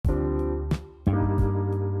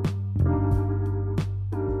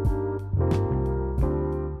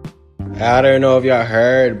I don't know if y'all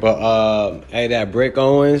heard, but hey, that Brick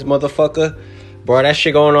Owens motherfucker, bro, that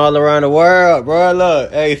shit going all around the world, bro.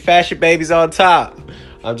 Look, hey, fashion babies on top.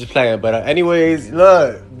 I'm just playing, but anyways,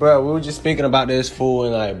 look, bro, we were just speaking about this fool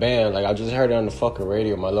and like, bam, like I just heard it on the fucking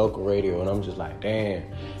radio, my local radio, and I'm just like, damn,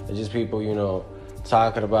 it's just people,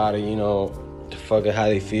 talking about it, fucking how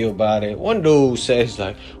they feel about it. One dude says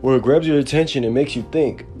like, well, it grabs your attention and makes you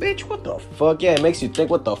think. Bitch, what the fuck? Yeah, it makes you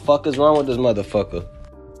think. What the fuck is wrong with this motherfucker?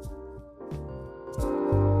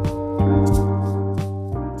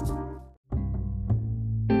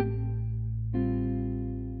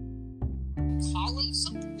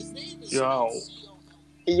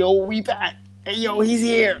 Yo, we back. Hey, yo, he's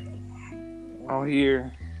here. I'm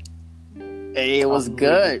here. Hey, it was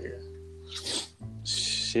good.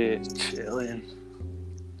 Shit, chilling.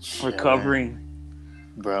 Recovering.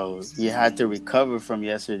 Bro, you had to recover from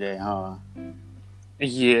yesterday, huh?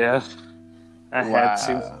 Yeah, I had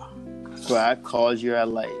to. Bro, I called you at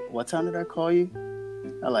what time did I call you?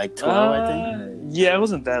 At 12, I think? Yeah, it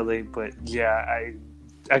wasn't that late, but yeah,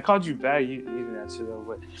 I called you back. You didn't answer though,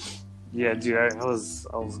 but yeah, dude, I was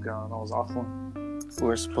gone. I was awful. We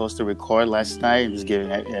were supposed to record last night. I'm just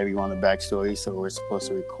giving everyone the backstory. So we were supposed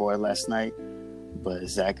to record last night, but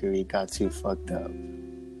Zachary got too fucked up.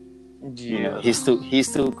 Yeah, he's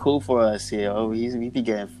too cool for us here. We be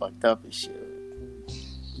getting fucked up and shit.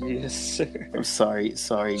 Yes, sir. I'm sorry,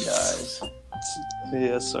 guys.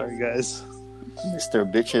 Yeah, sorry, guys. Mr.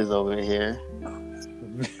 Bitches over here.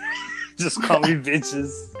 Just call me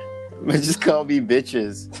bitches. Just call me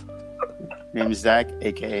bitches. Name's Zach,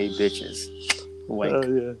 aka Bitches. Wink. Oh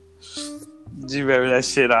yeah. Do you remember that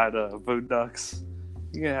shit on Boondocks?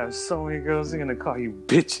 You're gonna have so many girls. They're gonna call you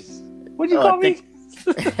bitches. What'd you call me?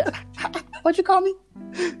 What'd you call me?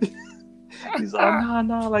 He's like,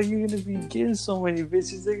 nah. Like you're gonna be getting so many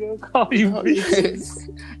bitches. They're gonna call you bitches.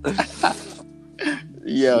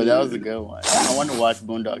 Yo, that was a good one. I want to watch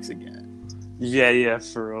Boondocks again. Yeah,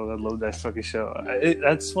 for real. I love that fucking show.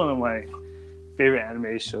 That's one of my favorite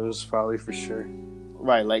anime shows, probably for sure.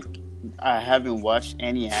 Right, like I haven't watched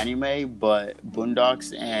any anime, but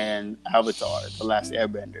Boondocks and Avatar: The Last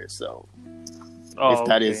Airbender. So, if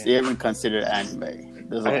that is even considered anime,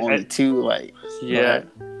 there's only two. Yeah.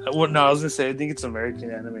 Well, no, I was gonna say I think it's American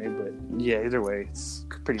anime, but yeah, either way, it's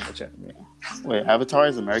pretty much anime. Wait, Avatar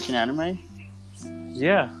is American anime?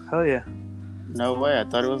 Yeah, hell yeah. No way, I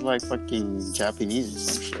thought it was like fucking Japanese or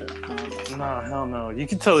some shit. Nah, hell no. You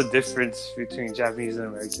can tell the difference between Japanese and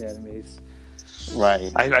American animes.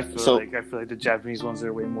 Right. I feel like the Japanese ones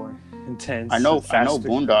are way more intense. I know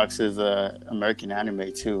Boondocks is a American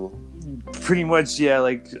anime too. Pretty much, yeah.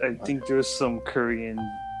 Like I think there's some Korean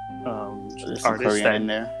there's artists Korean in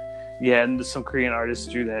there. Yeah, and some Korean artists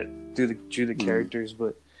drew the characters,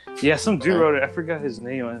 but yeah, some dude wrote it. I forgot his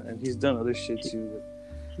name, and he's done other shit too. But...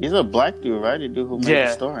 He's a black dude, right? The dude who made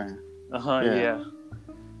the story. Yeah.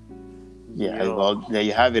 Yeah, well, there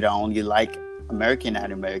you have it. I only like American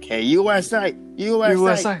anime, okay? USA. Hell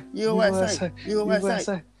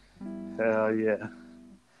yeah.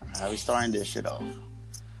 How we starting this shit off?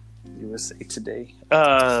 USA Today.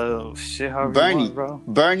 Shit, how Bernie, bro?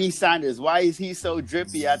 Bernie Sanders. Why is he so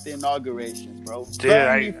drippy at the inaugurations, bro? Dude,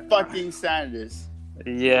 Bernie fucking Sanders.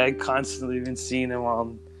 Yeah, I constantly been seeing him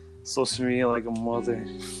on social media like a mother.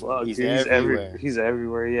 Fuck, he's dude, everywhere. He's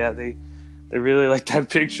everywhere. Yeah, they really like that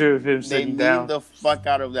picture of him sitting down. They need the fuck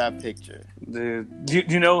out of that picture. Dude, do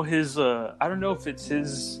you know his? I don't know if it's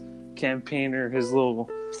his campaign or his little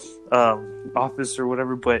office or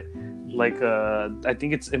whatever, but like I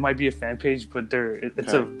think it might be a fan page, but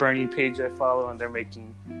it's a Bernie page I follow, and they're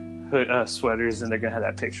making sweaters, and they're gonna have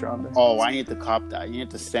that picture on there. Oh, I need to cop that. You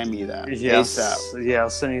need to send me that. Yes, I'll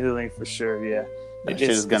send you the link for sure. Yeah, that shit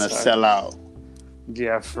is gonna sell out.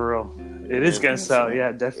 Yeah, for real, it is gonna sell.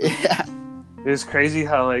 Yeah, definitely. Yeah. It's crazy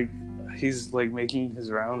how like he's like making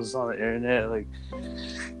his rounds on the internet. Like,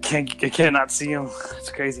 I cannot see him.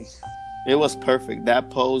 It's crazy. It was perfect.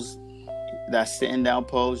 That pose, that sitting down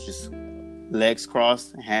pose, just legs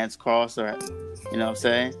crossed, hands crossed, or you know what I'm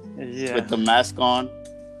saying? Yeah. With the mask on,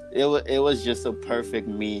 it was just a perfect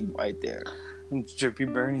meme right there. Drippy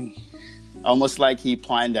Bernie. Almost like he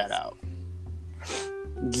planned that out.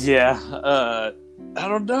 Yeah. I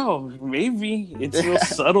don't know. Maybe it's real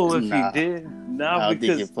subtle if he did. No, I don't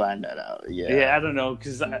think he planned that out. Yeah. Yeah, I don't know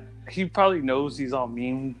because he probably knows he's all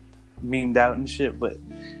memed out and shit, but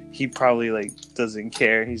he probably like doesn't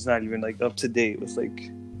care. He's not even like up to date with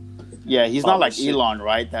like. Yeah, he's not like Elon,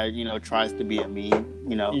 right? That tries to be a meme.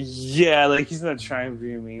 Yeah, like he's not trying to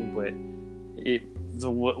be a meme, but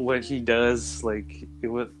what he does, like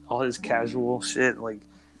with all his casual shit, like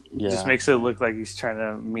Just makes it look like he's trying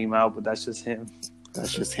to meme out, but that's just him.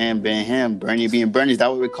 That's just him being him. Bernie being Bernie. Is that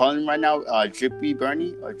what we're calling him right now? Drippy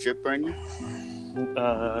Bernie or Drip Bernie?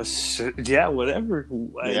 Yeah, whatever.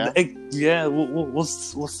 Yeah, we'll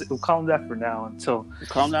call him that for now until.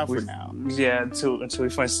 Calm down for now. Yeah, until we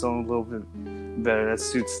find something a little bit better that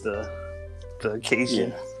suits the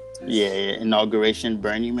occasion. Yeah. Inauguration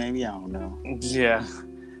Bernie, maybe, I don't know. Yeah,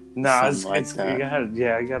 nah, I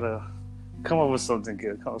gotta come up with something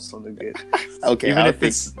good. Okay, even if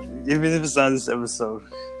it's not this episode.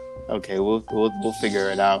 Okay, we'll figure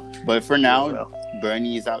it out. But for now,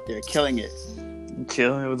 Bernie is out there killing it.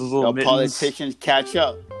 Killing it with his little mittens. Politicians catch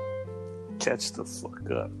up. Catch the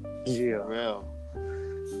fuck up. Yeah. For real.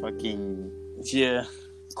 Fucking. Yeah.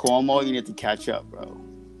 Cuomo, you need to catch up, bro.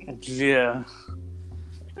 Yeah.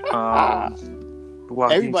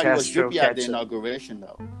 Everybody was drippy at the inauguration,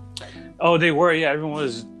 though. Oh, they were. Yeah, everyone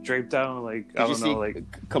was draped out. Like, I don't know, like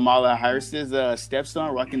Kamala Harris's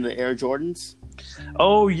stepson rocking the Air Jordans.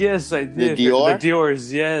 Oh yes, I did. The Dior? The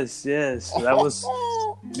Dior's, yes. That was,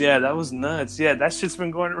 that was nuts. Yeah, that shit's been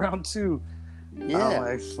going around too. Yeah. I'm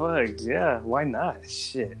like, fuck, yeah, why not?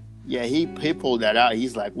 Shit. Yeah, he pulled that out.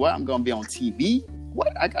 He's like, what? I'm gonna be on TV?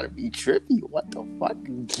 What? I gotta be trippy. What the fuck?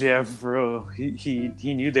 Yeah, bro. He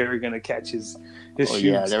knew they were gonna catch his shoots.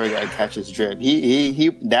 Yeah, they were gonna catch his drip. He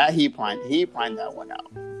planned that one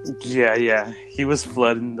out. Yeah. He was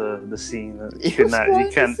flooding the scene. You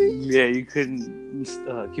couldn't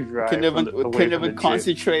keep your eye. Couldn't even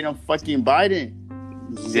concentrate on fucking Biden.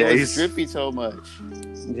 Yeah, he's drippy so much.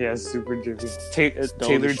 Yeah, super drippy.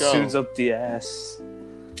 Tailored suits up the ass.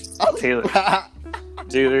 Taylor.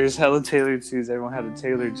 Dude, there's hella tailored suits. Everyone had a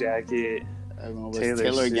tailor jacket. Everyone was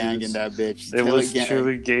Taylor gang in that bitch. It was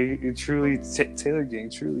truly gay. Taylor gang,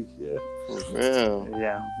 truly. Yeah. For real.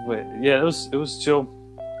 Yeah, but yeah, it was chill.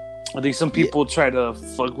 I think some people try to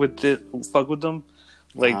fuck with them,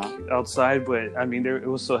 like outside. But I mean, it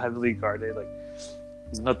was so heavily guarded. Like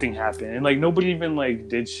nothing happened, and like nobody even like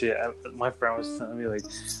did shit. My friend was telling me like,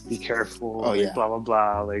 be careful. Blah blah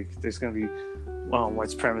blah. Like there's gonna be white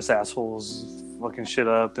supremacist assholes fucking shit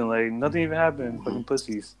up, and like nothing even happened. Fucking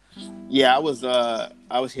pussies. Yeah, I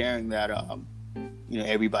was hearing that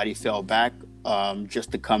everybody fell back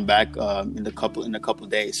just to come back in a couple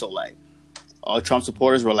days. So like all Trump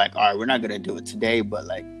supporters were like, all right, we're not gonna do it today, but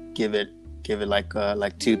like give it like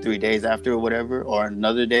 2-3 days after or whatever, or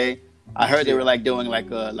another day. I heard they were like doing like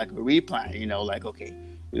a replan, like okay,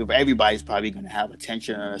 everybody's probably gonna have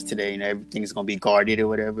attention on us today, and everything's gonna be guarded or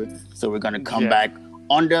whatever. So we're gonna come back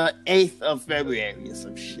on the 8th of February or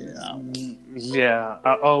some shit. I don't know. Yeah.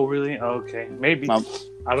 Oh, really? Okay. Maybe. I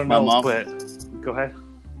don't know, but go ahead.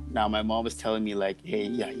 Now, my mom was telling me, like, hey,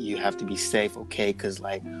 yeah, you have to be safe, okay? Because,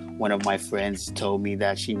 like, one of my friends told me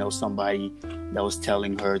that she knows somebody that was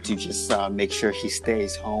telling her to just make sure she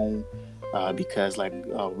stays home because, like,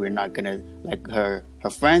 we're not going to, like, her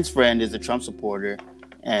friend's friend is a Trump supporter.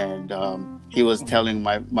 And he was telling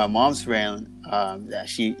my mom's friend that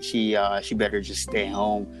she better just stay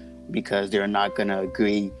home because they're not gonna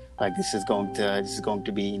agree. Like this is going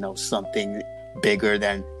to be something bigger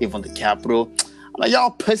than even the Capitol. I'm like,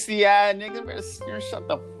 y'all pussy ass niggas better shut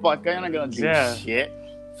the fuck up. You're not gonna do shit.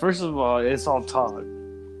 First of all, it's all talk.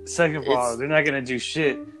 Second of all, they're not gonna do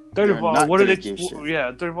shit. Third of all, what are they?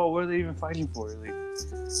 Third of all, what are they even fighting for? Like,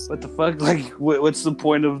 what the fuck? Like, what's the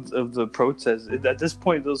point of the protest? At this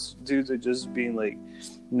point, those dudes are just being like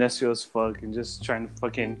necio as fuck and just trying to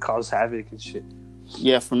fucking cause havoc and shit.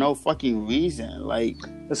 Yeah, for no fucking reason. Like,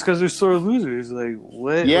 that's because they're sore losers. Like,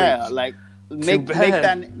 what? Yeah, like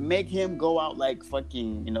make him go out like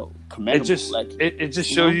fucking commendable. It just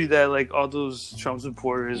shows you that like all those Trump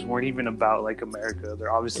supporters weren't even about like America.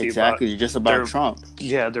 They're obviously just about Trump.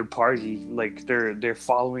 Yeah, their party. Like they're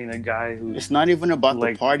following a guy who. It's not even about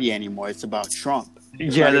the party anymore. It's about Trump.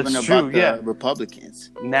 It's not even true. About the Republicans.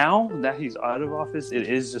 Now that he's out of office, it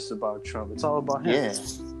is just about Trump. It's all about him. Yeah,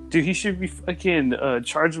 dude, he should be fucking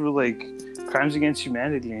charged with like crimes against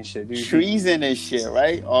humanity and shit, dude. Treason and shit,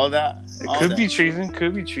 right? All that. Could be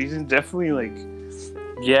treason. Definitely, like,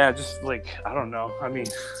 yeah, just like I don't know. I mean,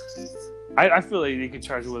 I feel like they could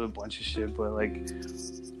charge you with a bunch of shit, but like,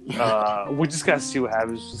 we just gotta see what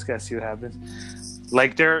happens.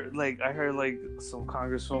 Like, I heard like some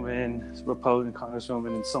Republican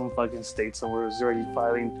congresswoman in some fucking state somewhere was already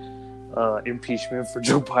filing impeachment for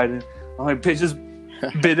Joe Biden. I'm like, bitch, just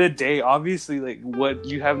been a day. Obviously, like, what,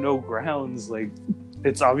 you have no grounds. Like,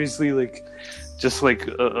 it's obviously like just like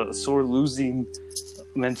a sore losing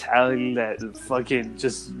mentality that fucking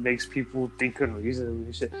just makes people think unreasonably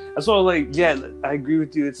and shit. That's all. Like, yeah, I agree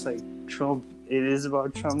with you. It's like Trump. It is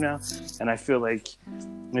about Trump now, and I feel like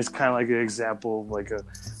It's kind of like an example of like a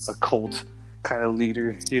cult kind of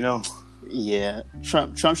leader, you know? Yeah,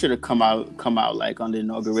 Trump should have come out like on the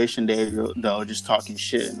inauguration day though, just talking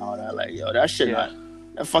shit and all that. Like, yo, that shit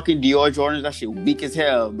that fucking Dior Jordans, that shit weak as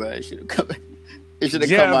hell, bro. It should have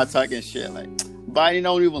come out talking shit. Like, Biden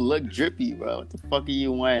don't even look drippy, bro. What the fuck are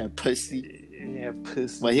you wearing, pussy? Yeah,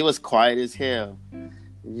 pussy. But he was quiet as hell.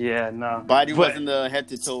 Yeah, no. Biden wasn't the head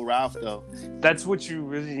to toe Ralph though. That's what you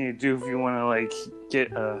really need to do if you want to like get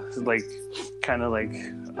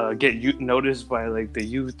get noticed by like the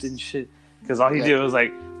youth and shit. Because all he did was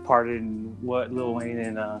like pardon Lil Wayne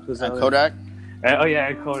and who's that? Kodak.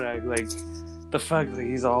 Kodak. Like the fuck, like,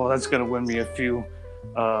 he's all that's gonna win me a few.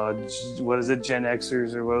 What is it, Gen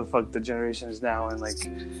Xers or what the fuck the generation is now, and like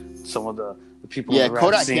some of the people. Yeah,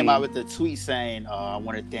 Kodak came out with a tweet saying, "I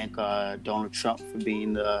want to thank Donald Trump for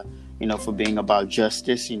being for being about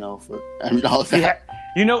justice, and all that."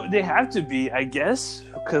 Yeah, they have to be, I guess,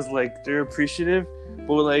 because like they're appreciative.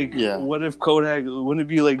 But like, what if Kodak? Wouldn't it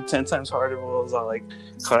be like 10 times harder? If it was like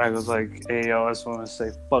Kodak was like, "Hey, yo, I just want to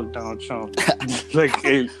say fuck Donald Trump."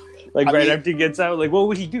 Right after he gets out, like, what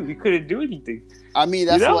would he do? He couldn't do anything. I mean,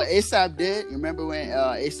 that's what ASAP did. You remember when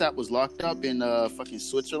ASAP was locked up in fucking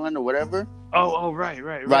Switzerland or whatever? Oh, right.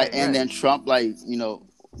 And then Trump,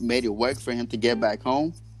 made it work for him to get back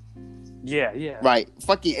home. Yeah. Right.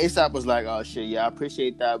 Fucking ASAP was like, "Oh shit, yeah, I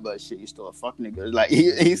appreciate that, but shit, you still a fuck nigga." Like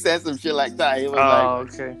he said some shit like that. He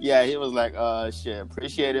was okay. Yeah, he was like, shit,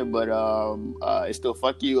 appreciate it, but it's still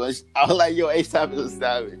fuck you. I was like, yo, ASAP is a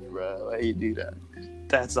savage, bro. Why he do that?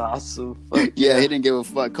 That's awesome. Yeah, he didn't give a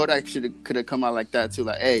fuck. Kodak could have come out like that too.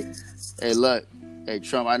 Like, hey, look, hey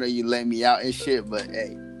Trump, I know you let me out and shit, but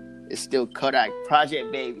hey, it's still Kodak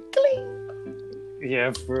Project, baby. Cling.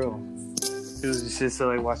 Yeah, for real. It was just so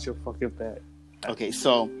like, watch your fucking back. Okay,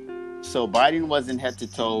 so Biden wasn't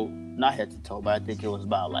not head to toe, but I think it was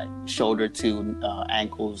about like shoulder to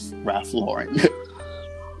ankles. Ralph Lauren.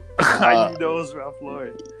 I know it was Ralph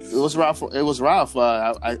Lauren. It was Ralph.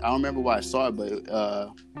 I don't remember why I saw it,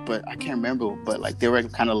 but I can't remember. But like they were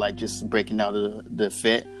kind of like just breaking down the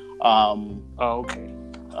fit. Okay.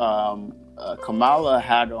 Kamala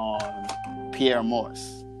had on Pierre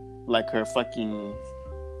Moss, like her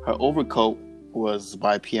overcoat was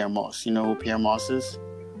by Pierre Moss. You know who Pierre Moss is?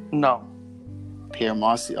 No. Pierre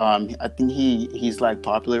Moss. I think he's like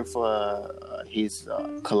popular for his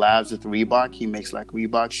collabs with Reebok. He makes like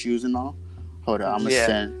Reebok shoes and all. Hold on, I'm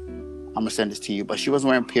gonna send this to you. But she was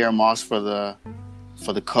wearing Pierre Moss for the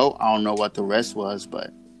coat. I don't know what the rest was,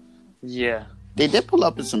 but yeah, they did pull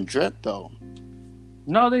up in some drip though.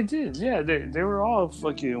 No, they did. Yeah, they were all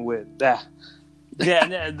fucking wet. Yeah,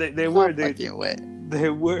 they were. Fucking wet. They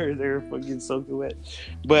were fucking soaking wet.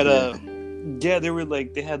 But they were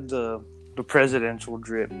like they had the presidential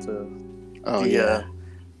drip. The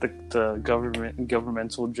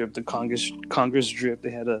governmental drip, the Congress drip. They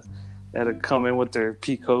had to come in with their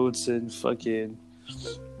pea coats and fucking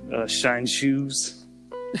shine shoes.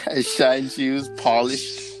 Shine shoes,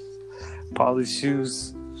 polished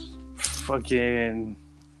shoes, fucking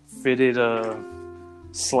fitted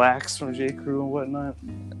slacks from J. Crew and whatnot.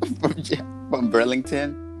 From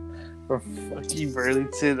Burlington. From fucking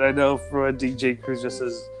Burlington. I know for J. Crew's just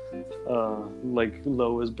as like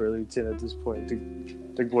low as Burlington at this point.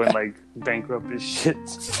 They're going like bankrupt and shit.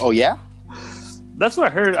 Oh yeah? That's what I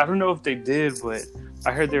heard. I don't know if they did, but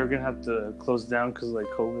I heard they were gonna have to close down because of like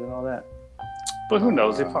COVID and all that. But who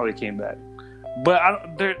knows? They probably came back.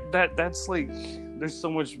 But that's like there's so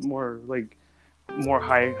much more like more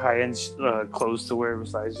high end clothes to wear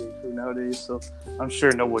besides J. Crew nowadays. So I'm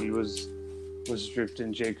sure nobody was stripped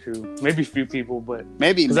in J. Crew. Maybe a few people, but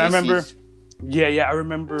maybe because I remember. Yeah, I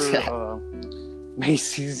remember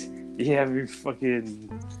Macy's. Yeah, we fucking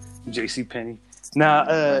JCPenney. Now,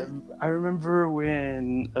 I remember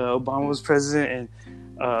when Obama was president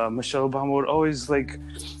and Michelle Obama would always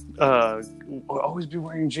always be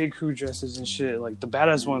wearing J. Crew dresses and shit, like the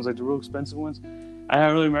badass ones, like the real expensive ones. I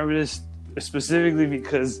don't really remember this specifically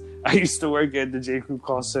because I used to work at the J. Crew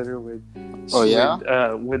call center when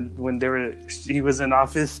he was in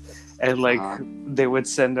office, and they would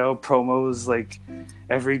send out promos like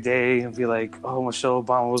every day and be like, "Oh, Michelle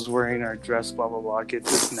Obama was wearing our dress, blah blah blah. Get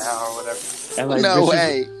this now or whatever." And like, no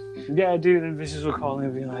way. Yeah, dude. And bitches would call me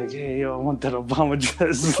and be like, "Hey, yo, I want that Obama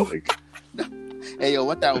dress." Like, hey, yo,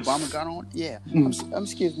 what that Obama got on? Yeah.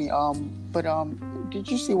 Excuse me. But did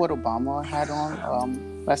you see what Obama had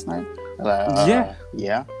on last night? Yeah.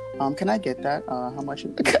 Can I get that? How much?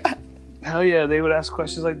 Hell yeah, they would ask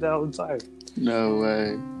questions like that all the time. No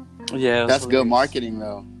way. Yeah, that's good marketing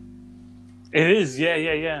though. It is,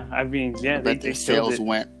 yeah. I mean, yeah, their sales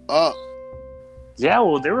went up. Yeah,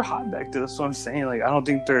 well, they were hot back then. That's what I'm saying. Like, I don't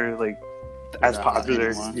think they're like as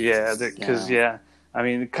popular. Yeah, because I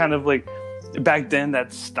mean, kind of like back then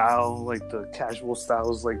that style, like the casual style,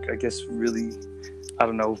 was like I guess really, I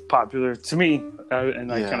don't know, popular to me.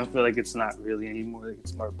 And I kind of feel like it's not really anymore. Like,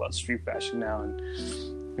 it's more about street fashion now, and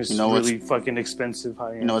it's really fucking expensive.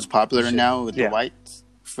 You know what's popular now with the whites?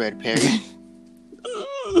 Fred Perry.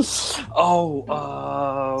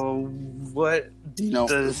 What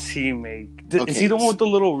does he make? Is he the one with the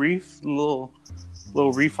little reef, little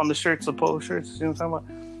reef on the shirts, the polo shirts? You know what I'm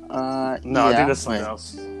talking about? No, I think that's something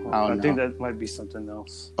else. I think that might be something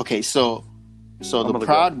else. Okay, so the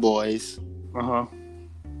Proud Boys,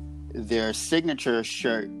 their signature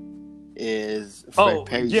shirt is Fred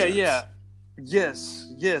Perry. Yes.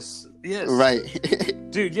 Right.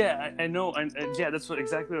 Dude, I know. That's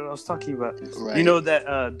exactly what I was talking about. Right. You know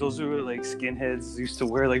that those were like skinheads used to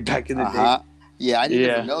wear like back in the day. Yeah, I didn't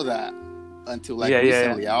even know that until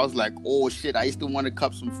recently. I was like, oh shit, I used to want to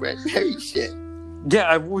cup some Fred Perry shit. Yeah,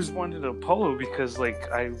 I always wanted a polo because like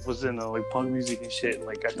I was into like punk music and shit, and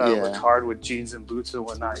like I thought it looked hard with jeans and boots and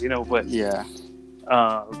whatnot, you know. But and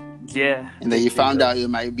then you found out it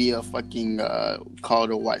might be a fucking called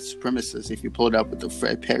a white supremacist if you pulled up with the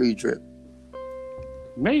Fred Perry drip.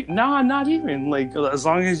 Not even like as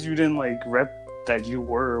long as you didn't like rep that you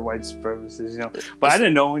were white supremacists, you know. But I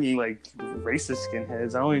didn't know any like racist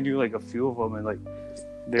skinheads. I only knew like a few of them, and like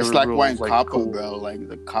they it's were like real, wearing like, copper, cool. bro. Like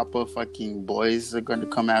the copper fucking boys are gonna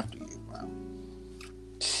come after you, bro.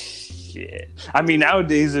 Yeah, I mean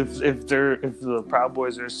nowadays, if the Proud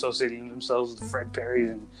Boys are associating themselves with Fred Perry,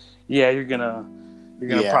 then you're gonna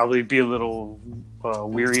probably be a little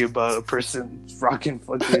weary about a person rocking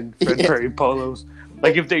fucking Fred Perry polos.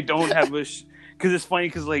 Like if they don't have because it's funny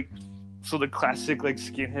because like so the classic like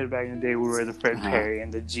skinhead back in the day would wear the Fred Perry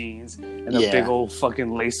and the jeans and the big old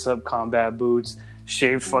fucking lace up combat boots,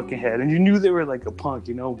 shaved fucking head, and you knew they were like a punk,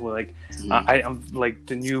 you know. But like I'm like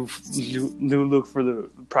the new look for the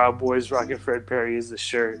Proud Boys rocking Fred Perry is the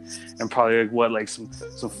shirt and probably like some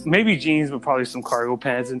maybe jeans, but probably some cargo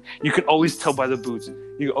pants, and you can always tell by the boots.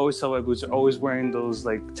 You can always tell by boots. They're always wearing those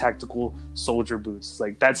like tactical soldier boots.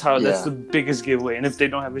 Like that's the biggest giveaway. And if they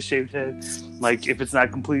don't have a shaved head, like if it's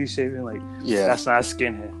not completely shaven, like that's not a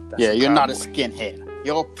skinhead. That's you're not a skinhead.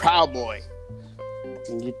 You're a Proud Boy.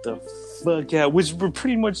 Get the fuck out. Which were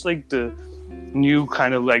pretty much like the new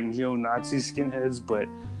kind of like neo-Nazi skinheads, but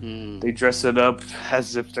they dress it up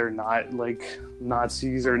as if they're not like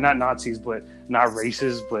Nazis or not Nazis, but not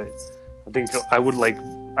racist. But I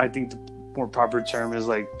think the more proper term is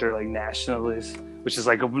like they're like nationalists, which is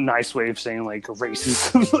like a nice way of saying like a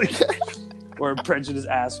racist or a prejudiced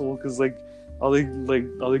asshole, because like all they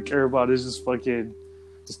care about is just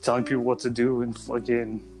telling people what to do and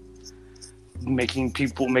fucking making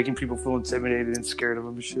people feel intimidated and scared of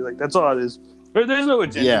them and shit. Like that's all it is. There's no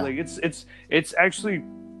agenda. Like it's actually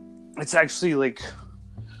like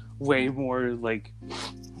way more like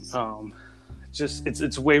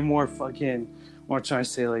it's way more fucking. What I'm trying to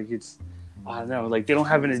say, like it's I don't know, like they don't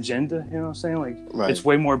have an agenda. You know what I'm saying? Like it's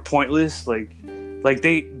way more pointless. Like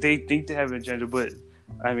they think they have an agenda, but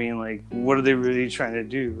I mean, like what are they really trying to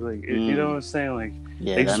do? Like you know what I'm saying? Like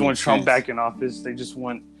they just want Trump back in office. They just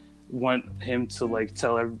want him to like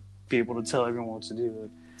be able to tell everyone what to do.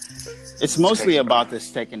 Like, it's mostly about the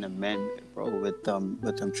Second Amendment, bro, with them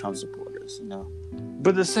Trump supporters, you know.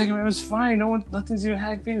 But the Second Amendment's fine. Nothing's even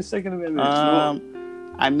hacking the Second Amendment.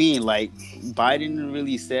 I mean, like Biden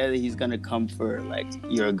really said that he's gonna come for like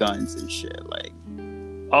your guns and shit. Like,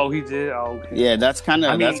 oh, he did. Oh, okay. Yeah, that's kind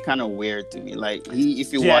of weird to me. Like,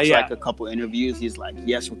 if you watch like a couple interviews, he's like,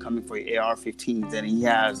 "Yes, we're coming for your AR-15s," and he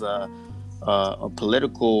has a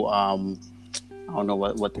political I don't know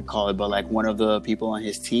what they call it, but like one of the people on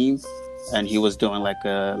his team, and he was doing like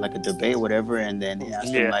a debate, whatever, and then they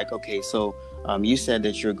asked him like, okay, so you said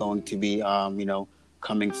that you're going to be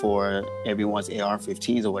coming for everyone's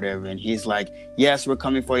AR-15s or whatever, and he's like, yes, we're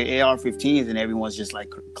coming for your AR-15s, and everyone's just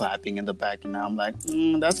like clapping in the back, and I'm like,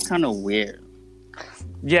 that's kind of weird.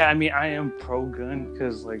 Yeah, I mean, I am pro gun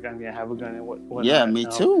because, like, I mean, I have a gun and what. Yeah, me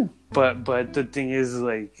too. But the thing is,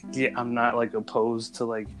 like, I'm not like opposed to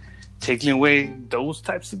like taking away those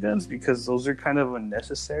types of guns because those are kind of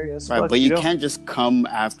unnecessary as fuck. But you can't just come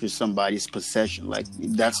after somebody's possession. Like,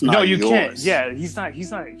 that's not yours. No, you can't. Yeah, he's not.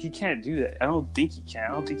 He can't do that. I don't think he can. I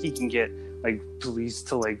don't think he can get like police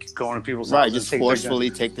to like go into people's houses. Right, just forcefully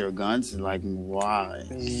take their guns. And like, why?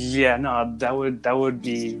 Yeah, no, that would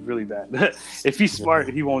be really bad. If he's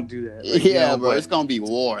smart, he won't do that. Like, bro, it's gonna be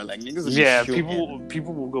war. Like, niggas will be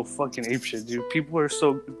people will go fucking apeshit, dude.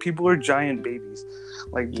 People are giant babies.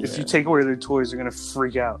 Like, if you take away their toys, they're gonna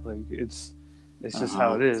freak out. Like, it's It's just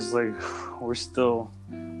how it is. Like we're still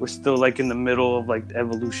like in the middle of like the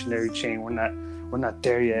evolutionary chain. We're not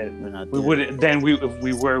there yet. We wouldn't. Then if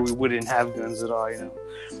we were, we wouldn't have guns at all. You know.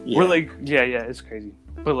 Yeah. We're like it's crazy.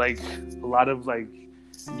 But like a lot of like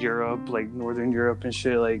Europe, like Northern Europe and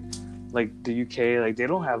shit, like the UK, like they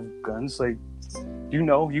don't have guns. Like you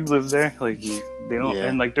live there. Like they don't,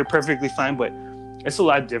 and like they're perfectly fine. But it's a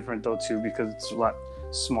lot different though too, because it's a lot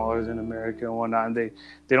smaller than America and whatnot. And they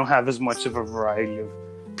don't have as much of a variety of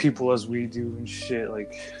people as we do and shit.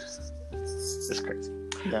 Like it's crazy.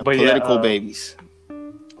 Yeah, but political babies.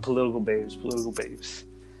 Political babes.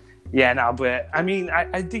 Yeah, no, but I mean,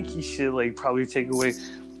 I think he should like probably take away,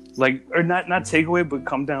 like, or not take away, but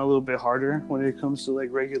come down a little bit harder when it comes to like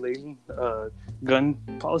regulating gun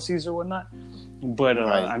policies or whatnot. But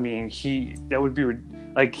right. I mean, that would be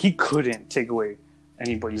like he couldn't take away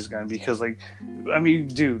anybody's gun because, like, I mean,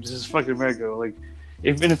 dude, this is fucking America. Like,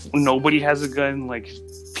 even if nobody has a gun, like,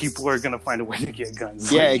 people are gonna find a way to get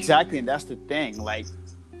guns. Yeah, like, exactly, and that's the thing. Like,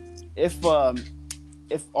 if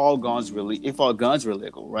all guns were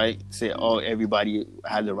legal, right? Say everybody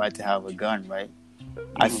had the right to have a gun, right?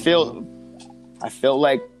 I feel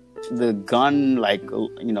like the gun, like,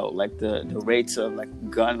 you know, like the rates of like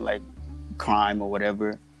gun like crime or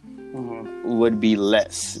whatever would be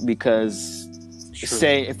less because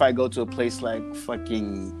say if I go to a place like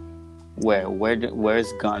fucking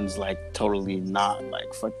where's guns like totally not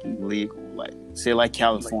like fucking legal, like say like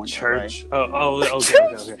California, like church, right?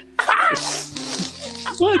 Okay.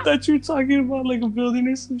 Well, I thought you were talking about like a building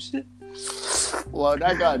or some shit. Well,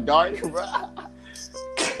 that got dark, bro.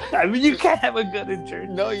 I mean, you can't have a gun in church.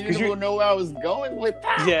 No, you didn't know where I was going with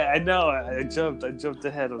that. Yeah, I know. I jumped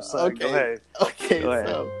ahead. I'm sorry. Okay. Go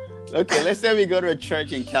ahead. Okay, let's say we go to a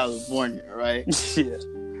church in California, right? Yeah.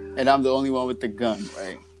 And I'm the only one with the gun,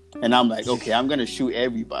 right? And I'm like, okay, I'm gonna shoot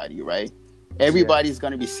everybody, right? Everybody's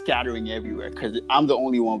gonna be scattering everywhere because I'm the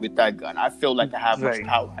only one with that gun. I feel like I have much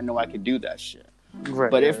power. I know I can do that shit.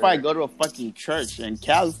 Right, but if I go to a fucking church in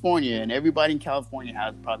California and everybody in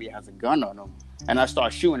California probably has a gun on them, and I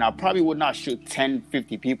start shooting, I probably would not shoot 10,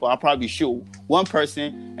 50 people. I'll probably shoot one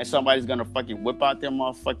person and somebody's gonna fucking whip out their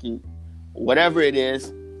motherfucking whatever it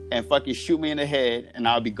is and fucking shoot me in the head and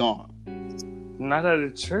I'll be gone. Not at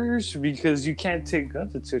a church because you can't take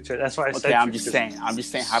guns to a church. That's why I said. Okay, I'm just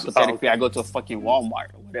saying hypothetically, I go to a fucking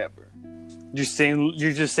Walmart or whatever. You're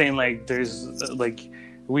just saying like there's like.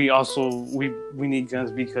 We need guns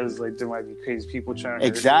because like there might be crazy people trying to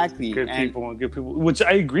hurt good people, which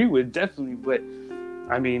I agree with definitely. But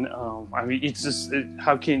I mean, it's just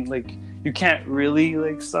how can like you can't really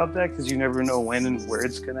like stop that because you never know when and where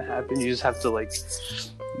it's gonna happen. You just have to like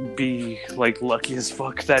be like lucky as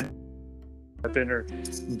fuck that weapon or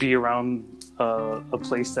be around a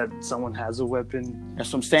place that someone has a weapon.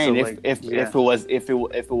 That's what I'm saying. So, if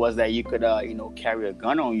it was that you could carry a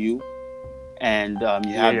gun on you. And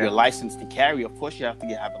you have your license to carry. Of course, you have to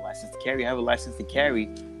have a license to carry. You have a license to carry,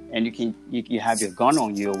 and you have your gun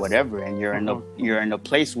on you or whatever. And you're in a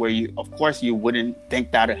place where of course, you wouldn't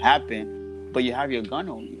think that'd happen, but you have your gun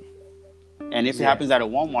on you. And if it happens at a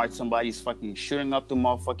Walmart, somebody's fucking shooting up the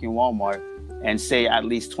motherfucking Walmart, and say at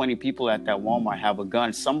least 20 people at that Walmart have a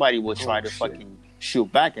gun, somebody will try to fucking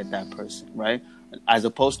shoot back at that person, right? As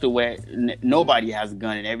opposed to where nobody has a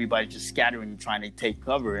gun and everybody's just scattering and trying to take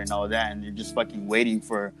cover and all that, and they're just fucking waiting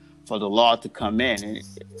for the law to come in. And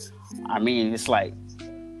I mean, it's like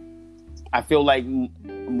I feel like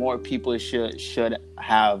more people should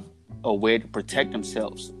have a way to protect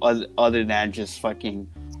themselves other than just fucking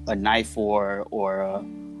a knife or a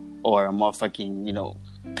motherfucking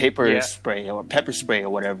paper spray or pepper spray or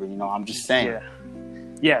whatever. I'm just saying.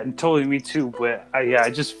 Yeah, totally. Me too. But I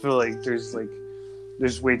just feel like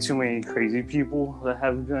there's way too many crazy people that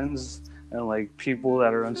have guns and like people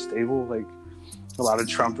that are unstable, like a lot of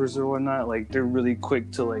Trumpers or whatnot. Like they're really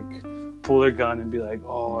quick to like pull their gun and be like,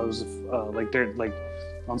 oh, I was like they're like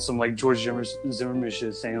on some like George Zimmerman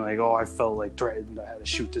shit, saying like, oh, I felt like threatened, I had to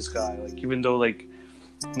shoot this guy. Like even though like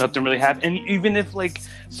nothing really happened, and even if like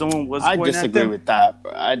someone was, I disagree with that,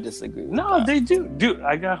 bro. I disagree. No, they do, dude.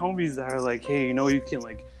 I got homies that are like, hey, you can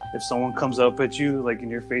like. If someone comes up at you, like in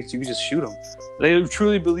your face, you can just shoot them. They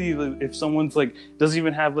truly believe if someone's like doesn't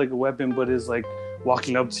even have like a weapon, but is like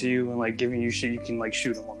walking up to you and like giving you shit, you can like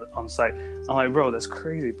shoot them on sight. I'm like, bro, that's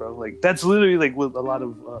crazy, bro. Like that's literally like what a lot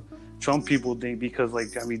of Trump people think because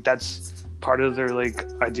like I mean that's part of their like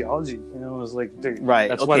ideology. It's like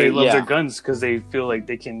that's why they love their guns because they feel like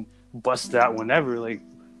they can bust that whenever. Like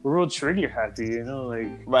we're real trigger happy, like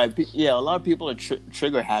right. Yeah, a lot of people are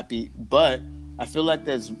trigger happy, but I feel like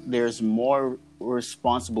there's more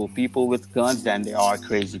responsible people with guns than there are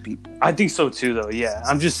crazy people. I think so too, though. Yeah,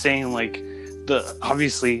 I'm just saying, like,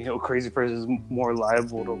 obviously a crazy person is more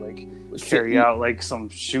liable to like carry out like some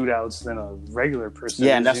shootouts than a regular person.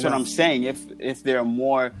 Yeah, and that's what I'm saying. If there are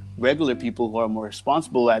more regular people who are more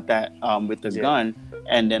responsible at that with the gun,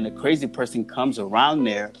 and then a crazy person comes around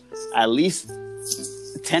there, at least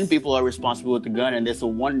 10 people are responsible with the gun, and there's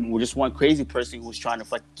just one crazy person who's trying to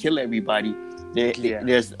fucking kill everybody.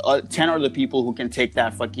 There's 10 other people who can take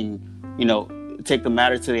that fucking, take the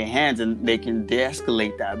matter to their hands, and they can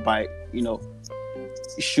de-escalate that by,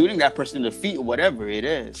 shooting that person in the feet or whatever it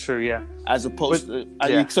is. Sure, yeah. As opposed to,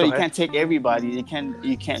 so you can't take everybody. You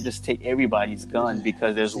can't just take everybody's gun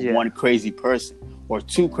because there's one crazy person or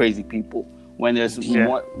two crazy people. When there's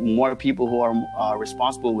more people who are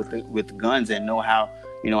responsible with guns and know how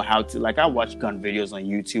to, like, I watch gun videos on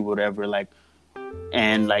YouTube, whatever, like,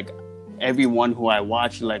 and like everyone who I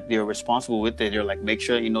watch, like, they're responsible with it. They're like, make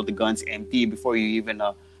sure the gun's empty before you even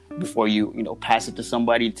pass it to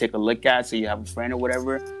somebody to take a look at. So you have a friend or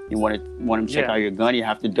whatever, you want them to check out your gun, you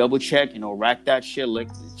have to double check, rack that shit, look,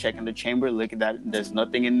 check in the chamber, look at that, there's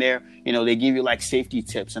nothing in there. They give you like safety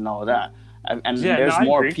tips and all that. And there's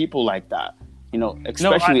more people like that,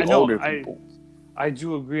 especially older people. I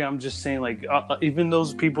do agree. I'm just saying, like, even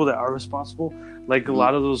those people that are responsible, like a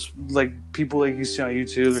lot of those, like, people like you see on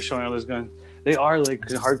YouTube, they're showing all those guns. They are like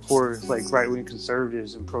hardcore, like, right-wing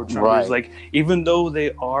conservatives and pro-Trumpers. Right. Like, even though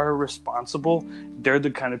they are responsible, they're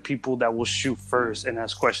the kind of people that will shoot first and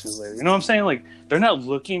ask questions later. You know what I'm saying? Like, they're not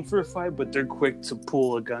looking for a fight, but they're quick to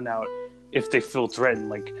pull a gun out if they feel threatened.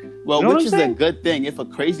 Like, well, which is a good thing if a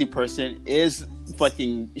crazy person is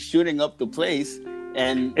fucking shooting up the place.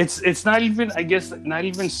 And it's not even, I guess, not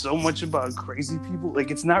even so much about crazy people. Like,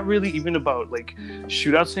 it's not really even about like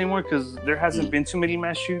shootouts anymore, because there hasn't been too many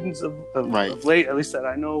mass shootings of late, at least that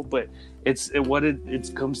I know. But what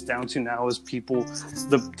it comes down to now is people,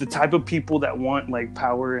 the type of people that want like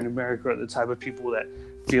power in America are the type of people that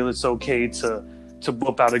feel it's okay to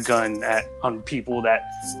whip out a gun on people that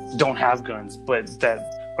don't have guns, but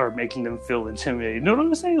that are making them feel intimidated. You know what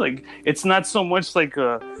I'm saying? Like, it's not so much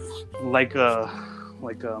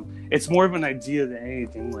it's more of an idea than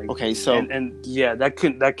anything. Like, okay, so and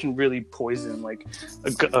that can really poison like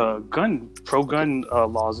pro-gun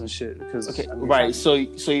laws and shit. Because right. So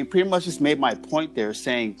you pretty much just made my point there,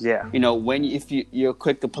 saying when if you're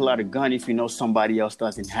quick to pull out a gun if you know somebody else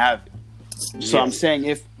doesn't have it. So I'm saying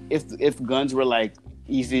if guns were like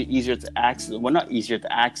easier to access, well, not easier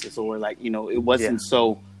to access, or like it wasn't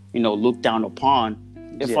so looked down upon.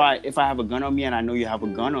 If I have a gun on me and I know you have a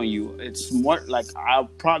gun on you, it's more like I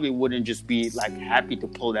probably wouldn't just be like happy to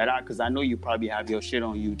pull that out, because I know you probably have your shit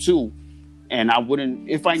on you too. And I wouldn't,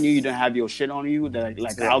 if I knew you didn't have your shit on you, that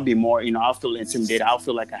I'll be more, I'll feel intimidated. I'll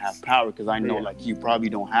feel like I have power because I know like you probably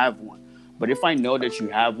don't have one. But if I know that you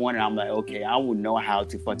have one and I'm like, okay, I would know how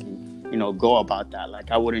to fucking, go about that.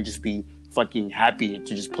 Like, I wouldn't just be fucking happy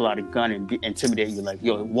to just pull out a gun and intimidate you like,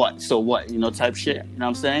 yo, what? So what? Type shit. You know what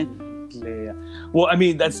I'm saying? Yeah. Well, I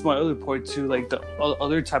mean, that's my other point too. Like, the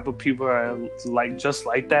other type of people are like just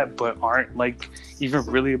like that, but aren't like even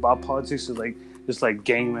really about politics. So like just like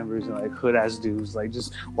gang members and like hood ass dudes, like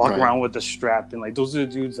just walk around with a strap, and like those are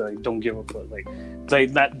the dudes that like don't give a fuck. Like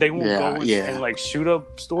they won't go and like shoot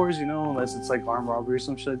up stores, unless it's like armed robbery or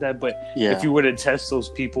some shit like that. But if you were to test those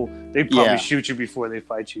people, they'd probably shoot you before they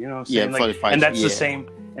fight you. You know what I'm saying? Before they fight and that's the same.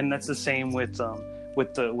 And that's the same with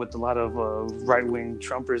a lot of right-wing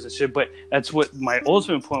Trumpers and shit. But that's what my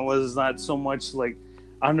ultimate point was. Is not so much like,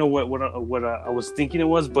 I don't know what I was thinking it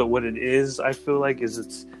was, but what it is, I feel like,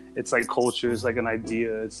 is it's like culture. It's like an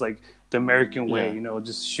idea. It's like the American way,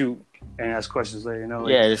 just shoot and ask questions later.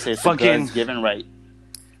 It's fucking given right,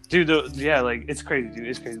 dude. Like, it's crazy, dude.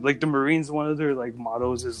 It's crazy. Like, the Marines, one of their like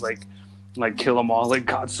mottos is like kill them all, like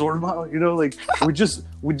God sort of model, like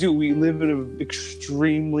we live in an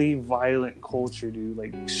extremely violent culture, dude,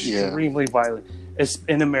 like extremely violent. It's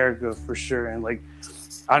in America for sure. And like,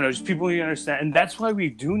 I don't know, just people need to understand, and that's why we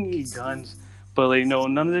do need guns. But like,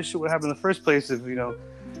 none of this shit would happen in the first place if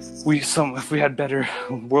if we had better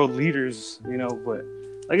world leaders, but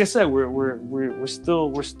like I said, we're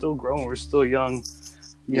still growing, we're still young,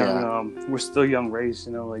 we're still young race,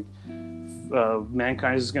 like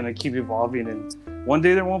mankind is going to keep evolving, and one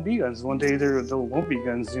day there won't be guns, one day there won't be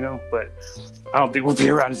guns, but I don't think we'll be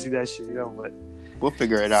around to see that shit, but we'll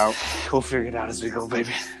figure it out. We'll figure it out as we go,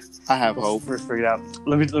 baby. I have hope. We'll figure it out.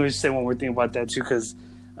 Let me just say one more thing about that too, because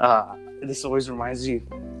this always reminds me,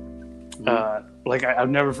 like, I'll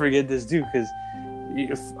never forget this dude, because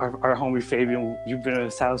our homie Fabian, you've been at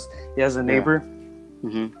his house, he has a neighbor,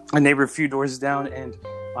 a neighbor a few doors down, and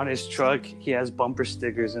on his truck, he has bumper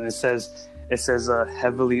stickers, and it says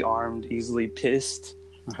heavily armed, easily pissed,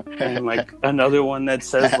 and like another one that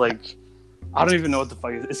says like, I don't even know what the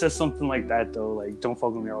fuck it says something like that though, like don't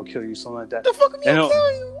fuck with me or I'll kill you, something like that. The fuck with me, I'll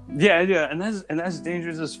kill you. Yeah, and that's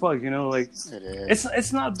dangerous as fuck, like it is.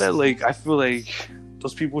 It's not that like I feel like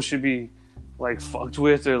those people should be like fucked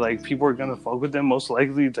with, or like people are gonna fuck with them. Most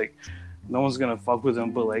likely, like no one's gonna fuck with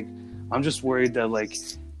them, but like I'm just worried that like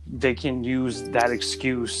they can use that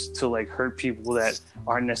excuse to like hurt people that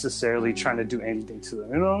aren't necessarily trying to do anything to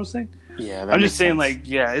them. You know what I'm saying? Yeah, I'm just saying, like,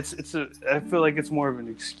 yeah, I feel like it's more of an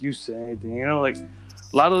excuse to anything. Like a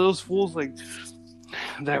lot of those fools, like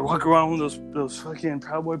that walk around with those fucking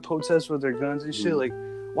Proud Boy protests with their guns and shit. Like,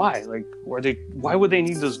 why? Like, why would they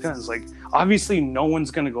need those guns? Like, obviously, no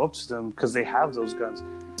one's gonna go up to them because they have those guns.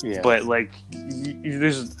 Yeah. But like,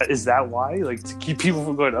 is that why? Like, to keep people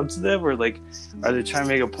from going up to them, or like, are they trying to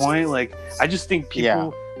make a point? Like, I just think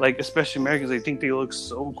people, like, especially Americans, they think they look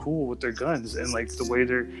so cool with their guns and like the way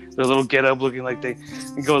their little get up, looking like they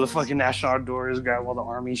go to the fucking national outdoors, grab all the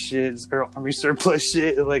army shit or army surplus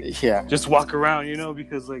shit, and like, just walk around,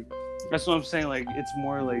 because like, that's what I'm saying. Like, it's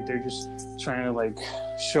more like they're just trying to like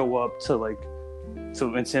show up to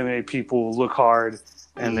intimidate people, look hard,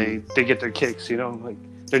 and they get their kicks, like.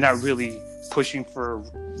 They're not really pushing for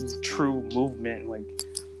true movement. Like,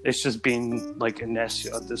 it's just being like a nest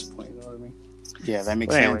at this point. You know what I mean? Yeah, that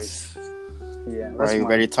makes sense. Yeah. Are you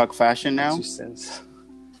ready to talk fashion now? If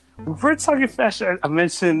we're talking fashion, I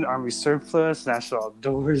mentioned Army Surplus, National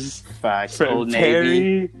Outdoors, Facts, Old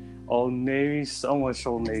Navy, so much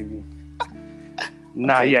Old Navy.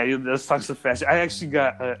 Let's talk some fashion. I actually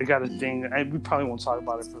got a thing. We probably won't talk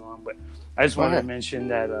about it for long, but I just wanted to mention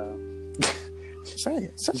that. Say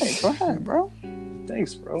it. Go ahead, bro.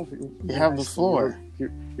 Thanks, bro. You have the floor.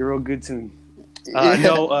 You're real good to me.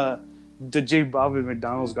 No, the J Balvin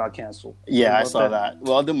McDonald's got canceled. Yeah, I saw that.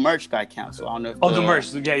 Well, the merch got canceled. I don't know if the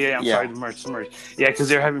merch. Yeah. I'm sorry, the merch. Yeah, because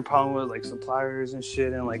they're having problem with like suppliers and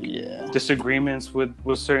shit, and like disagreements with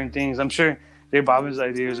certain things. I'm sure J Balvin's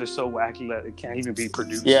ideas are so wacky that it can't even be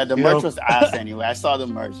produced. Yeah, the merch was ass anyway. I saw the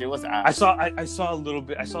merch. It was ass. I saw a little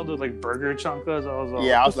bit. I saw the like burger chunkas.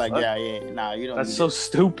 I was like, nah, you don't. That's so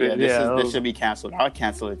stupid. This should be canceled. I'll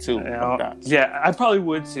cancel it too. Yeah, I probably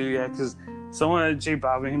would too. Yeah, because someone at J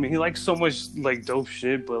Balvin, he likes so much like dope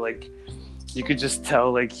shit, but like you could just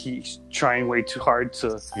tell like he's trying way too hard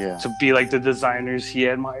to be like the designers he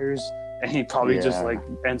admires. And he probably just like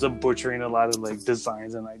ends up butchering a lot of like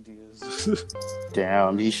designs and ideas.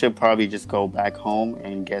 Damn, he should probably just go back home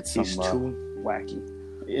and get some. He's too wacky.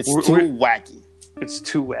 It's too wacky. It's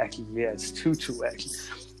too wacky. Yeah, it's too wacky.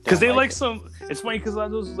 Because they like some. It's funny because a lot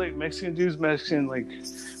of those like Mexican dudes, like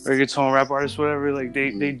reggaeton rap artists, whatever. Like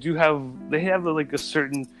they have like a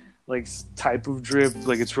certain like type of drip.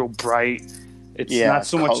 Like it's real bright. It's not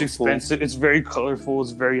so much expensive. It's very colorful.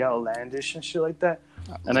 It's very outlandish and shit like that.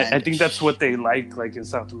 And I think that's what they like in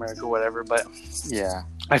South America, whatever. But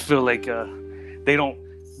I feel like they don't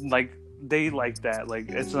like. They like that. Like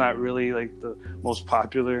it's not really like the most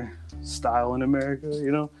popular style in America,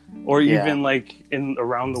 or even like in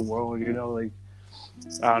around the world, Like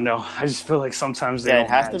I don't know. I just feel like sometimes they don't. It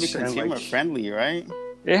has to be consumer friendly, right?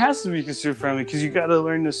 It has to be consumer friendly because you got to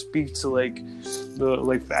learn to speak to like the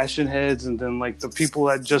like fashion heads and then like the people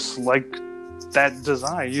that just like that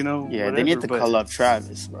design, Yeah, whatever. They need to call up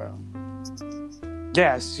Travis, bro.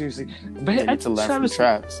 Yeah, seriously. But they need to learn from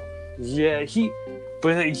Travis. Yeah, he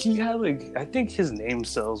had like I think his name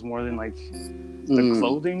sells more than like the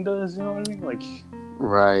clothing does. You know what I mean? Like,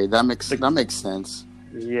 right. That makes sense.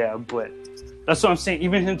 Yeah, but that's what I'm saying.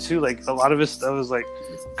 Even him too. Like a lot of his stuff is like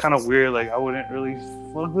kind of weird. Like I wouldn't really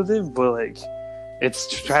fuck with it, but like it's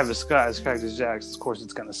Travis Scott, it's Cactus Jack. Of course,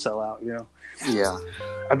 it's gonna sell out. Yeah.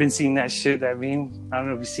 I've been seeing that meme. I don't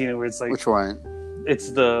know if you've seen it where it's like... Which one?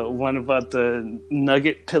 It's the one about the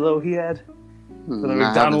nugget pillow he had. For the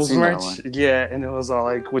McDonald's merch. Yeah, and it was all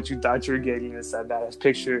like what you thought you were getting. It's that badass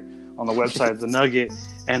picture on the website of the nugget.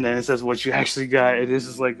 And then it says what you actually got. It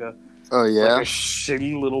is like a... Oh, yeah? Like a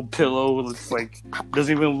shitty little pillow. It's like...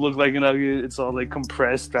 Doesn't even look like a nugget. It's all like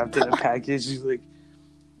compressed, wrapped in a package. Like...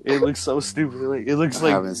 It looks so stupid. Like it looks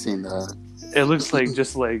like... I haven't seen that. It looks like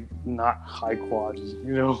just like not high quality,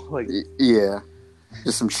 like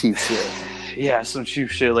just some cheap shit. Yeah, some cheap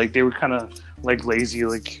shit. Like they were kind of like lazy,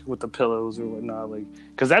 like with the pillows or whatnot, like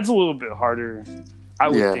because that's a little bit harder, I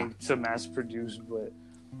would think, to mass produce. But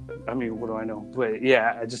I mean, what do I know? But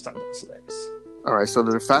yeah, I just thought that's hilarious. All right, so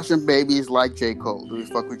the fashion babies like J. Cole. Do you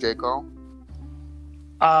fuck with J. Cole?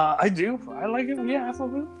 I do. I like him. Yeah, I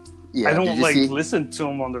fuck with him. Yeah, I don't listen to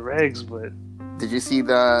him on the regs, but Did you see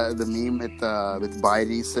the meme with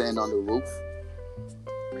Biden sitting on the roof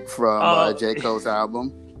from J. Cole's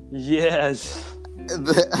album? Yes.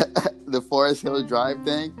 The Forest Hill Drive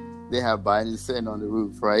thing. They have Biden sitting on the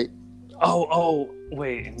roof, right? Oh,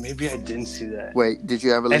 wait. Maybe I didn't see that. Wait, did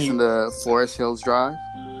you ever listen to Forest Hills Drive?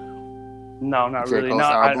 No, not J. really. Cole's No,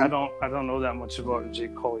 album? I don't know that much about J.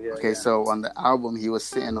 Cole yet. Okay, so on the album, he was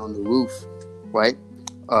sitting on the roof, right?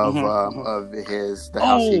 Of the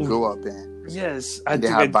house he grew up in. Yes, I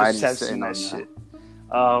think I just have seen that shit.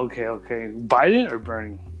 Okay. Biden or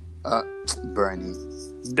Bernie? Bernie.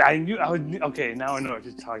 I knew. Okay, now I know what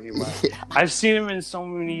you're talking about. Yeah. I've seen him in so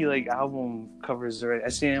many like album covers already. I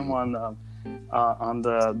seen him on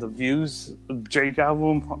the Views Drake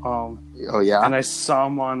album. Oh yeah. And I saw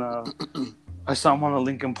him on a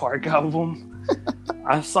Linkin Park album.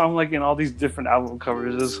 I saw him like in all these different album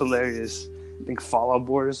covers. It was hilarious. I think Fall Out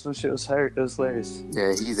Boy or some shit. It was hilarious.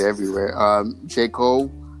 Yeah, he's everywhere. J.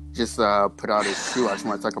 Cole just put out his shoe. I just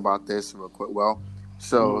want to talk about this real quick. Well,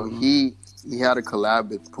 so he had a collab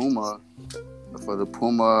with Puma for the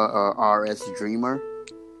Puma RS Dreamer.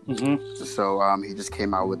 Mm-hmm. So he just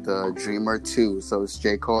came out with the Dreamer 2. So it's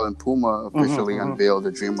J. Cole and Puma officially unveiled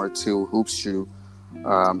the Dreamer 2 hoop shoe.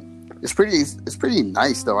 It's pretty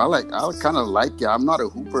nice though. I kind of like it. I'm not a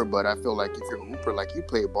hooper, but I feel like if you're a hooper, like you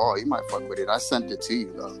play ball, you might fuck with it. I sent it to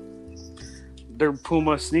you though. They're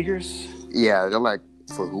Puma sneakers? Yeah, they're like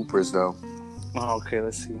for hoopers though. Oh, okay,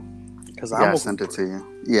 let's see. Because I sent it to you.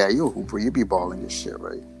 Yeah, you're a hooper. You be balling this shit,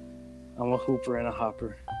 right? I'm a hooper and a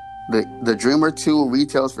hopper. The Dreamer 2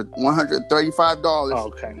 retails for $135. Oh,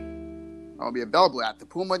 okay. It'll be available at the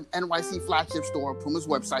Puma NYC flagship store, Puma's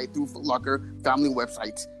website, through Foot Locker family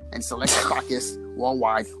websites, and select stockists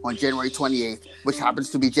worldwide on January 28th, which happens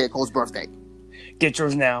to be J. Cole's birthday. Get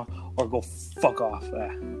yours now or go fuck off.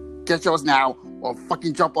 Get yours now or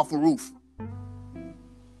fucking jump off a roof.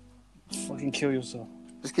 Fucking kill yourself.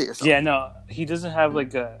 Just kill yourself. Yeah, no, he doesn't have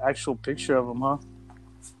like an actual picture of him, huh?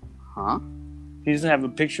 Huh? He doesn't have a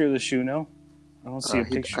picture of the shoe, no? I don't see a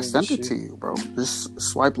picture of the shoe. I sent it to you, bro. Just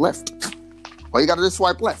swipe left. All you gotta do is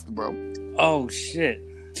swipe left, bro. Oh, shit.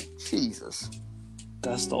 Jesus.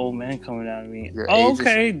 That's the old man coming out of me. Your age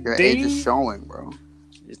is showing, bro.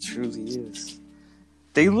 It truly is.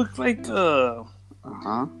 They look like kind of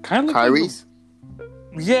like Kyrie's.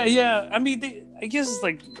 Yeah. I mean, I guess it's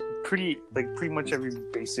like pretty much every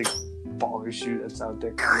basic baller shoe that's out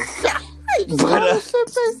there. Kind of. But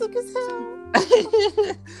basic as hell.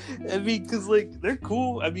 I mean, cause like they're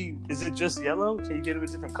cool. I mean, is it just yellow? Can you get them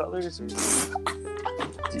in different colors? Or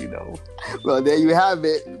do you know? Well, there you have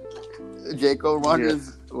it. J. Cole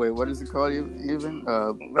runners. Yeah. Wait, what is it called even?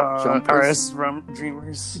 RS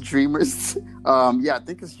Dreamers. Dreamers. Yeah, I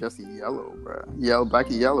think it's just yellow, bro. Yellow, black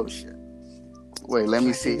and yellow shit. Wait, let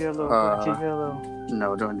me see. Black and yellow.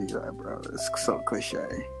 No, don't do that, bro. It's so cliche.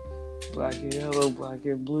 Black and yellow, black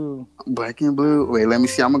and blue. Black and blue. Wait, let me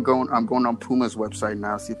see. I'm going on Puma's website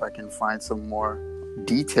now, see if I can find some more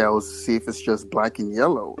details. See if it's just black and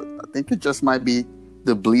yellow. I think it just might be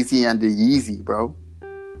the Bleezy and the Yeezy, bro.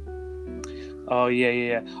 Oh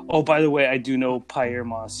yeah. Oh, by the way, I do know Pierre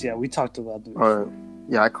Moss. Yeah, we talked about them.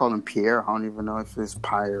 Yeah, I call him Pierre. I don't even know if it's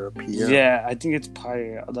Pierre or Pierre. Yeah, I think it's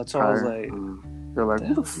Pierre. That's why I was like... You're like,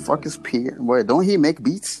 who the fuck is Pierre? Wait, don't he make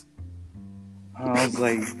beats? I was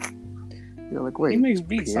like... You're like, wait. He makes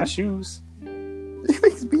beats, Pierre? not shoes. He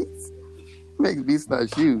makes beats? He makes beats, not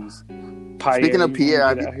shoes. Pierre, speaking of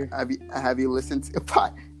Pierre, have you listened to...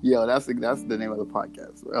 Yo, that's the name of the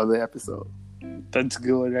podcast, of the episode. That's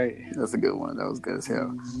good, right? That's a good one. That was good as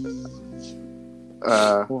hell.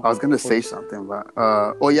 I was gonna say something, but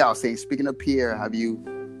I was saying. Speaking of Pierre, have you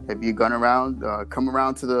gone around, come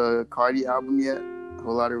around to the Cardi album yet?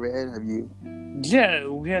 Whole Lotta Red. Have you? Yeah,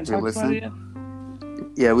 we hadn't talked about it yet.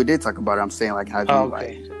 Yeah, we did talk about it. I'm saying, like, have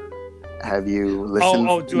you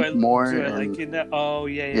listened? Do I like it now? Oh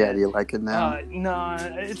yeah. Yeah, do you like it now? No,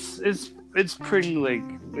 it's pretty, like,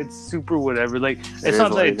 it's super whatever. Like, it's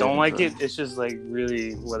not that I don't like it. It's just like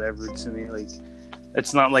really whatever to me. Like,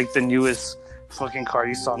 it's not like the newest fucking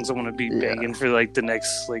Cardi songs I want to be banging for like the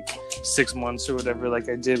next like 6 months or whatever. Like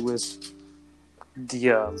I did with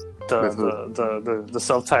the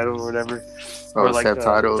self-titled or whatever. Or like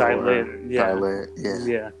self-titled Dilate. Dilate.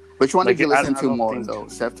 Yeah. Which one did you listen to more though?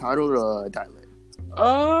 Self-titled or Dilate?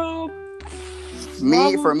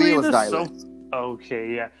 For me it was Dilate.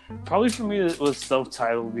 Okay, yeah. Probably for me it was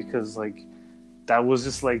self-titled because like that was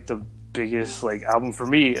just like the biggest like album for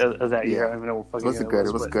me of that year. I don't even know what fucking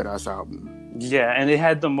it was a good ass album. Yeah, and it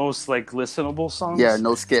had the most like listenable songs. Yeah,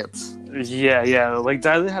 no skips. Yeah. Like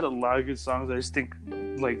Dilate had a lot of good songs. I just think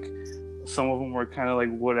like some of them were kind of like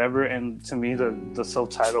whatever, and to me the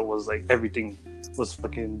self-title was like everything was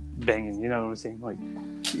fucking banging. You know what I'm saying? Like,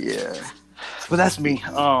 yeah. But that's me.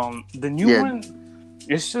 The new one,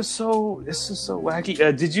 it's just so wacky.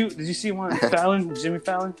 Did you see one Fallon, Jimmy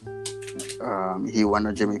Fallon? He won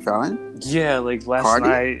on Jimmy Fallon. Yeah, like last Cardi?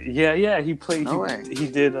 night. Yeah. He played. No way. He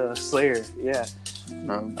did Slayer. Yeah.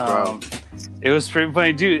 Bro. It was pretty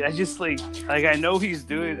funny, dude. I just like I know he's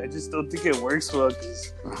doing it. I just don't think it works well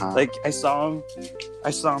because like I saw him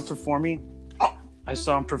performing. I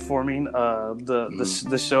saw him performing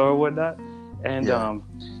the show or whatnot, and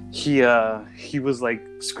he was like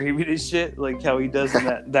screaming and shit like how he does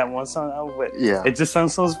in that one song. But it just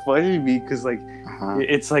sounds so funny to me because like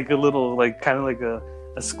it's like a little like kind of like a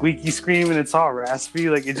squeaky scream and it's all raspy.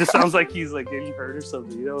 Like it just sounds like he's like getting hurt or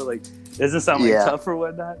something. You know, like it doesn't sound like tough or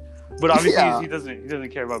whatnot. But obviously he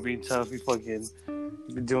doesn't care about being tough. He fucking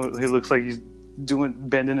he looks like he's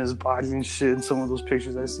bending his body and shit in some of those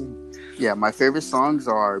pictures I see. Yeah, my favorite songs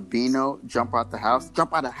are Beano, Jump Out the House,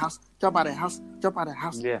 Jump Out the House, Jump Out the House, Jump Out the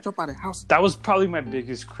House, Jump Out the House. That was probably my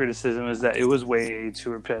biggest criticism is that it was way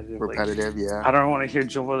too repetitive. Yeah. I don't want to hear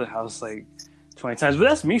Jump Out the House like 20 times, but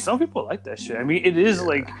that's me. Some people like that shit. I mean, it is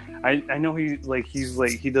like I know he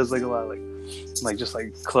does like a lot of like just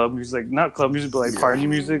like club music, like not club music, but like party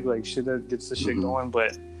music, like shit that gets the shit going.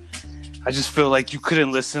 But I just feel like you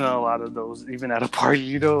couldn't listen to a lot of those even at a party.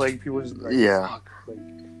 You know, like people just like fuck, like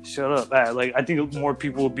shut up. Like I think more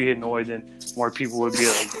people would be annoyed and more people would be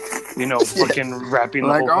like, you know, fucking rapping the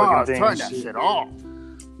like, whole fucking thing. Turn that shit off.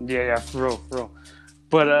 Yeah, for real.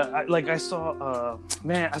 But I saw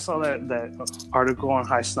that article on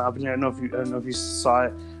High Snobbing. I don't know if you saw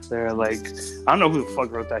it. They're like, I don't know who the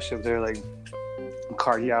fuck wrote that shit. They're like,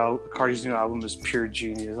 Cardi's new album is pure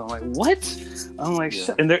genius. I'm like, what? I'm like,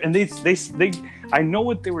 and they I know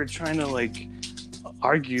what they were trying to like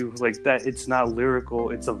argue, like that it's not lyrical,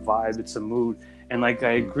 it's a vibe, it's a mood, and like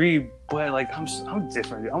I agree, but like I'm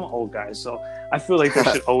different. I'm an old guy, so I feel like there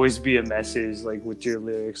should always be a message like with your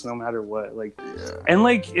lyrics, no matter what. Like, and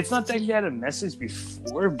like it's not that he had a message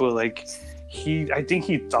before, but like I think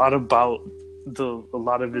he thought about a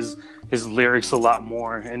lot of his lyrics a lot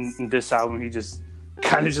more, and in this album he just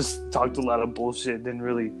kind of just talked a lot of bullshit, didn't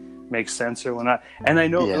really make sense or whatnot. And I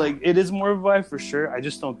know like it is more of a vibe for sure. I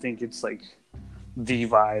just don't think it's like the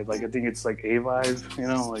vibe. Like I think it's like a vibe, you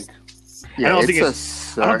know, like I don't think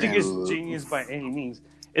it's genius by any means.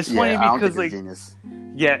 It's funny because like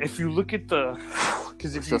if you look at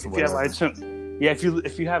because if you have iTunes,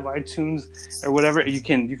 if you have iTunes or whatever, you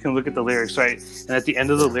can look at the lyrics, right? And at the end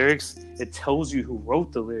of the lyrics, it tells you who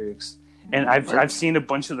wrote the lyrics. And I've seen a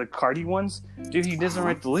bunch of the Cardi ones. Dude, he doesn't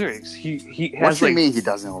write the lyrics. He has what you mean he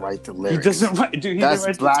doesn't write the lyrics? He doesn't write. Dude,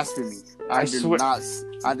 that's blasphemy. I did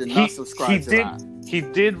not subscribe to that. He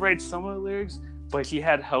did write some of the lyrics, but he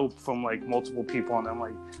had help from like multiple people, and I'm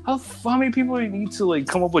like, how many people do you need to like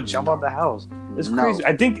come up with Jump Out the House? It's crazy.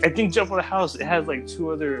 I think Jump Out the House, it has like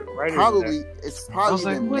 2 other writers. It's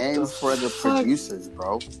probably the names for the producers,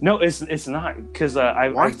 bro. No, it's not, because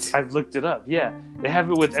I've looked it up. Yeah, they have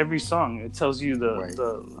it with every song. It tells you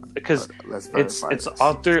because it's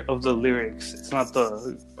author of the lyrics. It's not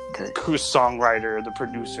the songwriter or the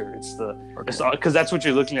producer. It's because that's what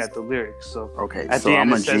you're looking at, the lyrics. So so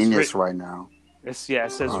I'm a genius right now. It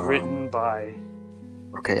says written by.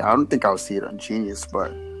 Okay, I don't think I'll see it on Genius,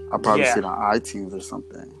 but I'll probably see it on iTunes or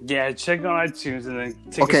something. Yeah, check on iTunes and then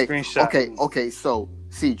take a screenshot. Okay. So,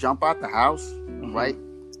 see, Jump Out the House, right?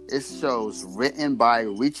 It shows written by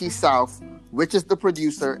Richie South, which is the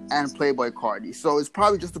producer, and Playboy Cardi. So it's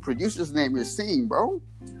probably just the producer's name you're seeing, bro.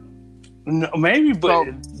 No, maybe, but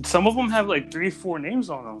some of them have like 3-4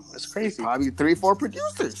 names on them. It's crazy. Probably 3-4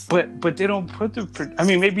 producers. But they don't put I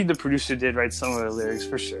mean, maybe the producer did write some of the lyrics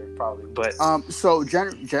for sure, probably. But so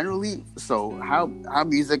generally, how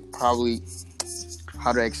music probably.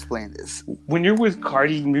 How do I explain this? When you're with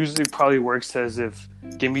Cardi, music probably works as if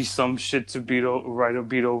give me some shit to write a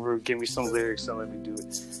beat over, give me some lyrics and let me do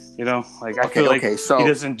it. You know, like I feel like he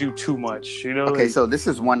doesn't do too much. You know. Okay, so this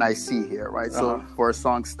is one I see here, right? So for a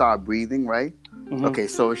song "Stop Breathing," right? Okay,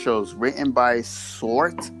 so it shows written by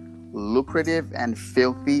Sort, Lucrative, and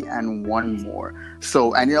Filthy, and one more.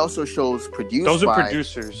 So and it also shows produced. Those are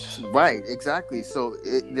producers, right? Exactly. So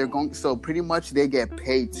they're going. So pretty much they get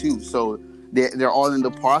paid too. So. They're all in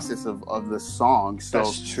the process of the song, so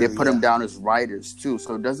they put them down as writers too.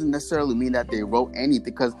 So it doesn't necessarily mean that they wrote anything.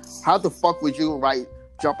 Because how the fuck would you write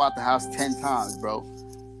 "Jump Out the House" 10 times, bro?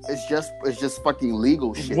 It's just fucking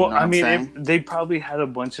legal shit. Well, you know I mean, they probably had a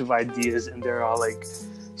bunch of ideas, and they're all like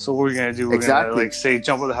So what we're gonna do? We're gonna like say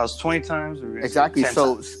jump over the house 20 times. Or Exactly.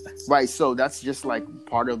 So right. So that's just like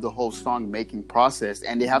part of the whole song making process,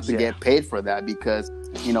 and they have to get paid for that because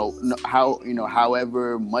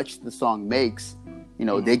however much the song makes,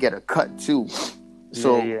 they get a cut too.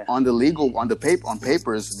 So on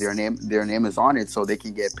papers, their name is on it, so they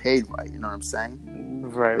can get paid, right? You know what I'm saying?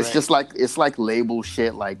 Right. It's just like label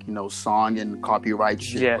shit, like song and copyright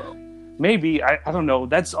shit. Yeah, bro. Maybe I don't know.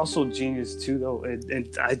 That's also genius too, though.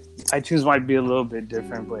 iTunes might be a little bit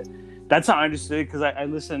different, but that's how I understood it because I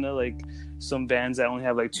listen to like some bands that only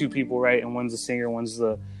have like two people, right? And one's the singer, one's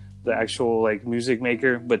the actual like music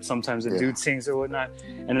maker, but sometimes the dude sings or whatnot.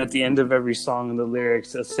 And at the end of every song in the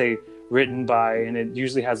lyrics, they'll say written by, and it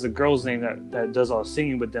usually has the girl's name that does all the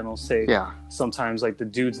singing, but then it'll say sometimes like the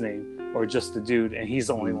dude's name or just the dude, and he's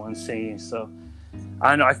the only one singing. So I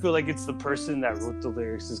don't know. I feel like it's the person that wrote the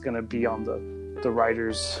lyrics is going to be on the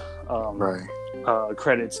writer's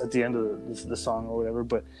credits at the end of the song or whatever.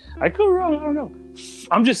 But I could be wrong. I don't know.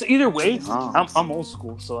 I'm just either way. I'm old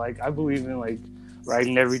school, so like I believe in like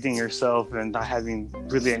writing everything yourself and not having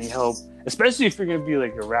really any help, especially if you're going to be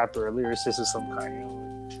like a rapper, a lyricist of some kind.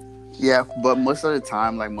 Yeah, but most of the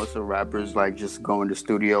time, like most of the rappers, like just go in the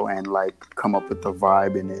studio and like come up with the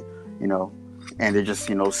vibe in it, and they just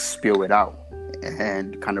spill it out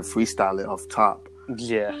and kind of freestyle it off top.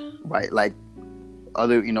 Yeah. Right. Like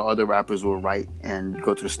other rappers will write and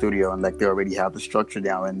go to the studio and like they already have the structure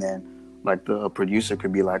down, and then like the producer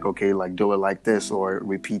could be like, okay, like do it like this or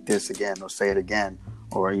repeat this again or say it again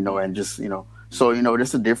or and just so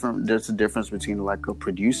there's a difference between like a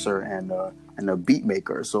producer and a beat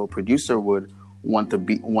maker. So a producer would want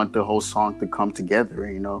the whole song to come together,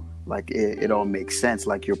 like it all makes sense,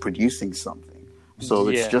 like you're producing something. So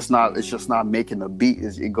it's just not making a beat.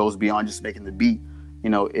 It goes beyond just making the beat.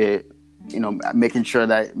 Making sure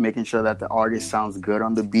that the artist sounds good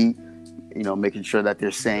on the beat. Making sure that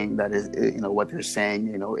they're saying that is what they're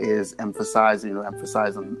saying. Is emphasized.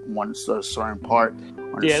 Emphasize on one certain part,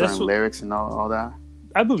 on certain lyrics and all that.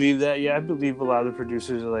 I believe that. Yeah, I believe a lot of the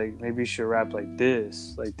producers are like, maybe you should rap like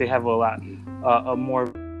this. Like they have a lot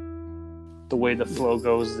more the way the flow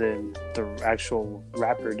goes than the actual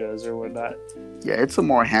rapper does or whatnot. Yeah, it's a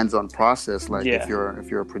more hands-on process. Like if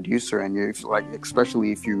you're a producer and you're like,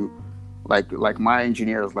 especially if you like my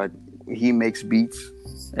engineers, like he makes beats,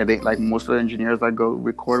 and they like most of the engineers I go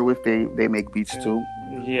record with, they make beats too.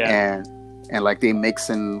 Yeah, and like they mix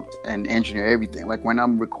and engineer everything. Like when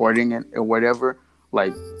I'm recording it or whatever,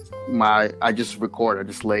 like I just record, I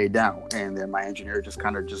just lay it down, and then my engineer just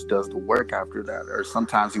kind of just does the work after that. Or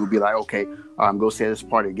sometimes he will be like, okay, go say this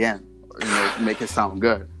part again, make it sound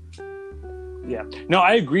good. Yeah, no,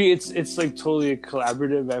 I agree. It's like totally a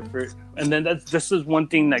collaborative effort, and then this is one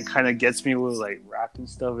thing that kind of gets me with like rap and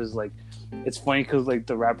stuff is like, it's funny because like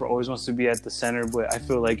the rapper always wants to be at the center, but I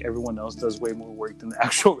feel like everyone else does way more work than the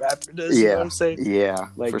actual rapper does. You know what I'm saying? Yeah,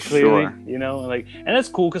 like for clearly, sure. Like, and that's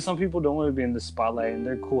cool because some people don't want to be in the spotlight and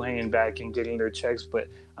they're cool hanging back and getting their checks. But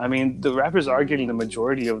I mean, the rappers are getting the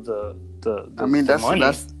majority of the money.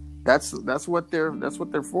 That's what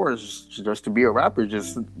they're for, is just to be a rapper,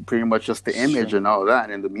 just pretty much just the image and all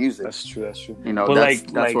that and the music. That's true. But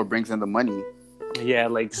that's what brings in the money. Yeah,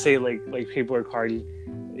 like say like Playboy Carti,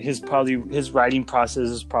 his writing process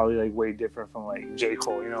is probably like way different from like J.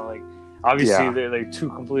 Cole. Like obviously they're like two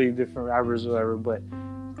completely different rappers or whatever, but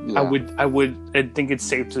I think it's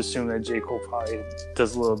safe to assume that J. Cole probably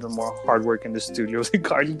does a little bit more hard work in the studio than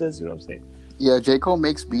Carti does. You know what I'm saying? Yeah, J. Cole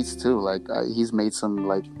makes beats too. Like he's made some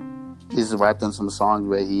like. He's rapped on some songs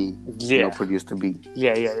where he produced the beat.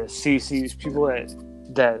 Yeah. See, people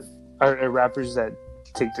that are rappers that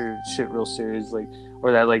take their shit real serious, like,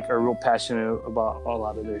 or that like are real passionate about a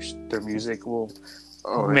lot of their music will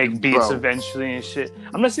make beats eventually and shit.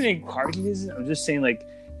 I'm not saying Carti isn't. I'm just saying like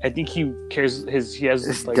I think he cares. He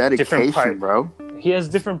has like dedication, bro. He has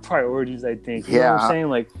different priorities. I think. You know what I'm saying?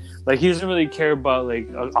 Like he doesn't really care about like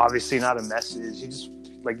obviously not a message. He just,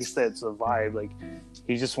 like you said, it's a vibe. Like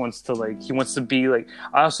he just wants to be like.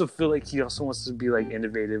 I also feel like he also wants to be like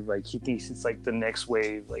innovative. Like he thinks it's like the next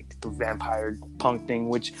wave, like the vampire punk thing,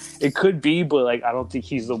 which it could be, but like I don't think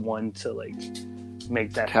he's the one to like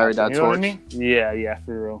make that carry happen. that torch. What I mean? Yeah,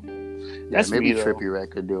 for real. That's maybe me, Trippie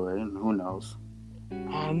Redd could do it. Who knows?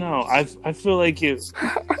 I don't know. I feel like it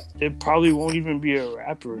probably won't even be a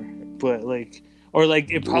rapper, but like, or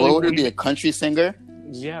like it probably would be a country singer.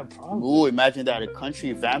 Yeah, probably. Ooh, imagine that, a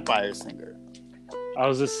country vampire singer. I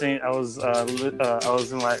was just saying, I was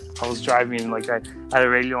driving, like I had a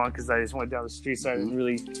radio on because I just went down the street, so I didn't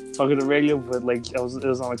really talk to the radio, but like it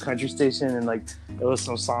was on a country station, and like it was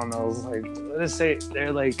some song. I was like, let's say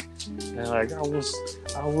they're like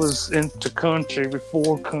I was into country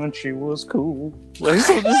before country was cool, like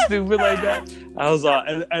something stupid like that. I was all,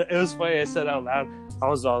 and it was funny. I said out loud, I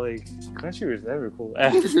was all like, country was never cool.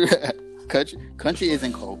 Country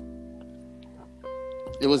isn't cool.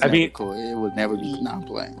 It was never cool. It would never be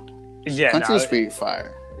non-playing. Yeah, country is pretty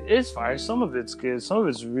fire. It's fire. Some of it's good. Some of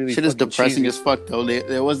it's really shit is depressing cheesy. As fuck though.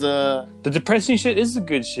 There was the depressing shit is the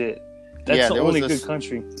good shit. That's the only good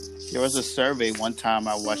country. There was a survey one time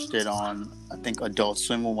I watched it on, I think, Adult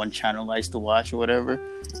Swim, or one channel I used to watch or whatever,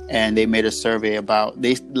 and they made a survey about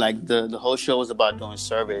the whole show was about doing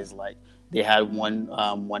surveys. Like they had one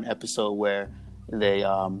episode where they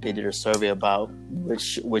did a survey about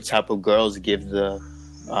which type of girls give the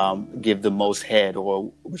most head,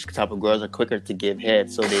 or which type of girls are quicker to give head.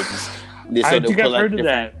 So I think I've heard of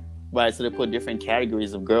that. Right, so they put different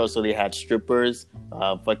categories of girls. So they had strippers,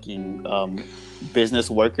 business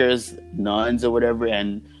workers, nuns or whatever,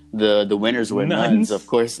 and the winners were nuns, of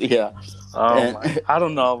course. Yeah. I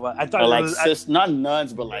don't know, but I thought it was not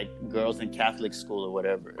nuns, but like girls in Catholic school or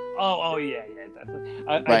whatever. Oh yeah.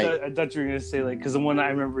 I thought you were gonna say like, because the one I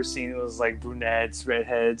remember seeing, it was like brunettes,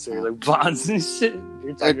 redheads, or like blondes and shit.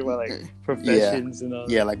 You're talking about like professions and all.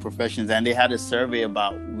 Yeah, like professions, and they had a survey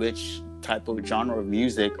about which type of genre of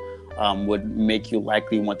music would make you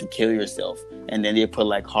likely want to kill yourself, and then they put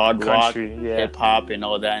like hard rock, hip hop, and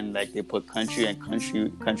all that, and like they put country, and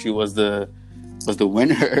country was the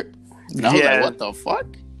winner. And I was like, what the fuck?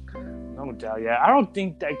 No doubt. Yeah, I don't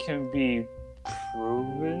think that can be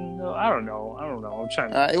proven. No, I don't know. I'm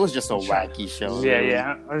trying to. It was just a wacky show. Yeah, really.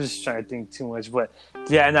 I'm just trying to think too much, but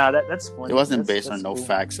yeah, no, that's funny. It wasn't based on no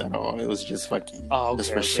facts at all. It was just fucking. Oh, okay.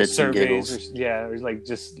 Just for shits and giggles. Or like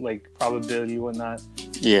just like probability and whatnot.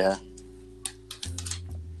 Yeah.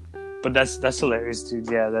 But that's hilarious,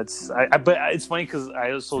 dude. Yeah, but it's funny because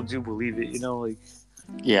I also do believe it. You know, like.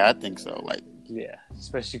 Yeah, I think so. Like. Yeah,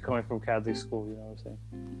 especially coming from Catholic school. You know what I'm saying?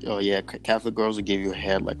 Oh yeah, Catholic girls will give you a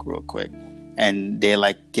head like real quick, and they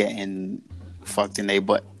like getting fucked in their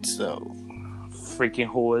butt. So. Freaking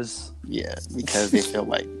whores. Yeah, because they feel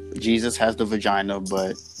like Jesus has the vagina,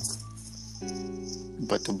 but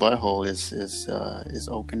the butthole is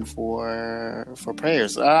open for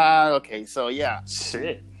prayers. Okay, so yeah.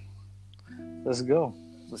 Shit. Let's go.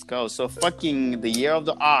 So fucking the year of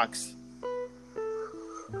the ox.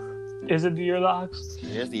 Is it the year of the ox? It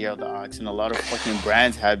is the year of the ox, and a lot of fucking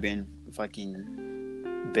brands have been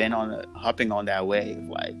hopping on that wave.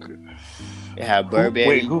 Like they have Burberry.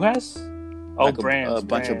 Wait, who has? Like brands. A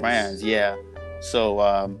bunch of brands, yeah. So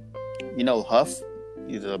Huff,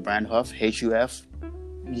 the brand Huff, HUF.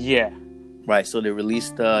 Yeah. Right. So they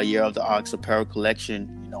released the Year of the Ox apparel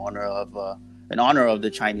collection in honor of the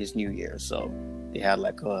Chinese New Year. So they had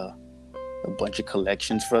like a bunch of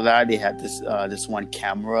collections for that. They had this one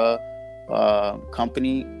camera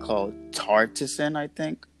company called Tartisan, I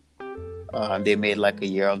think. They made like a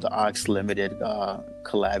Year of the Ox limited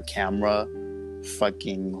collab camera.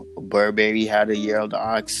 Fucking Burberry had a Year of the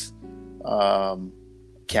Ox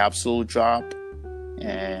capsule drop.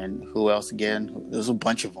 And who else again? There's a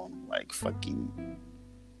bunch of them. Like fucking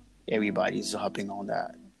everybody's hopping on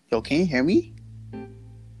that. Yo, can you hear me?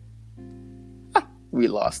 We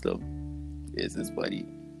lost him. Is his buddy?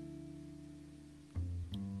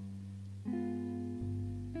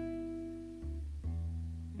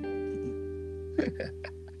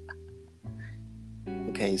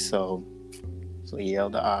 Okay, so Year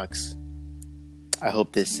of the Ox. I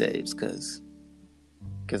hope this saves because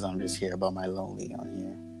I'm just here by my lonely on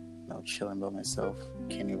here. Chilling by myself.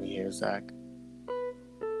 Can't even hear Zach.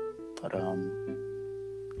 But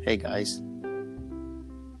hey guys.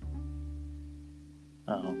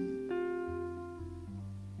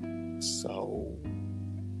 So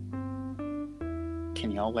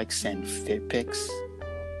can y'all like send fit pics?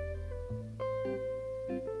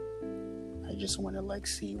 I just want to like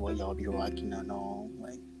see what y'all be rocking and all.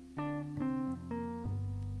 Like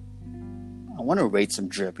I want to rate some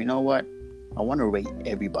drip. You know what? I want to rate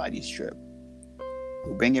everybody's drip.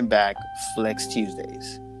 We're bringing back Flex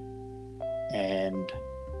Tuesdays. And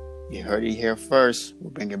you heard it here first. We're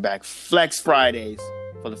bringing back Flex Fridays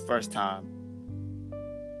for the first time.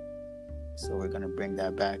 So we're going to bring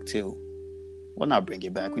that back too. Well, not bring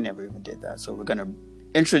it back. We never even did that. So we're going to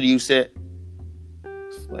introduce it.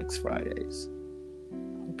 Flex Fridays.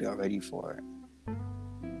 Hope y'all ready for it.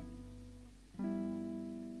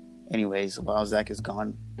 Anyways, while Zach is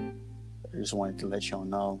gone, I just wanted to let y'all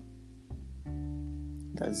know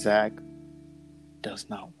that Zach does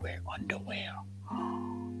not wear underwear. Fuck.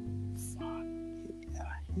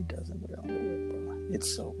 Yeah, he doesn't wear underwear, bro.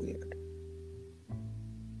 It's so weird.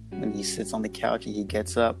 When he sits on the couch and he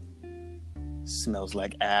gets up, smells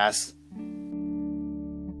like ass.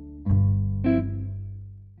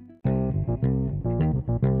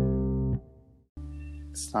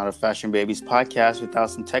 It's not a Fashion Babies podcast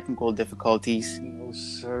without some technical difficulties. No,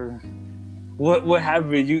 sir. What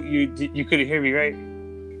happened? You couldn't hear me, right?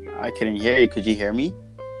 I couldn't hear you. Could you hear me?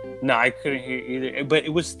 No, I couldn't hear either. But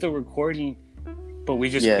it was still recording, but we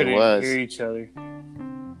just couldn't hear each other.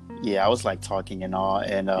 Yeah, I was like talking and all,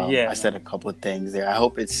 and I said a couple of things there. I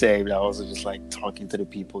hope it's saved. I was just like talking to the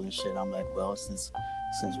people and shit. I'm like, well, since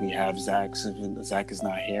we have Zach, since Zach is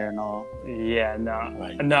not here and all. Yeah, no,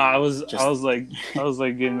 I was like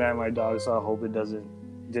getting mad at my dog, so I hope it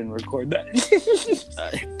didn't record that.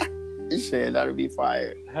 Shit, that'd be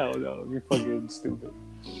fire. Hell no, you're fucking stupid.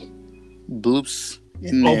 Bloops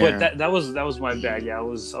in there. But that was my bad. Yeah, I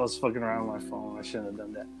was fucking around with my phone. I shouldn't have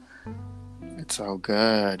done that. It's all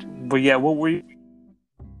good. But yeah, what were you?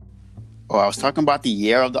 Oh, I was talking about the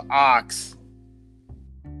year of the ox.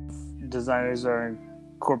 Designers are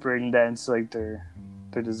incorporating that into like their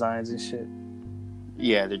designs and shit.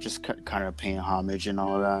 Yeah, they're just kind of paying homage and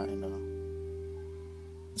all that, you know.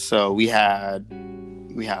 So we had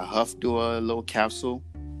Huff do a little capsule.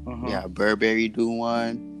 Uh-huh. We had Burberry do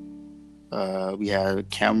one. We had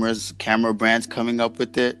camera brands coming up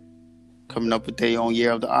with their own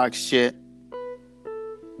year of the ox shit.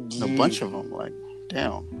 A bunch of them, like,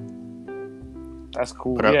 damn. That's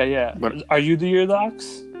cool. Yeah. But are you the year of the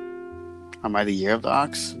ox? Am I the year of the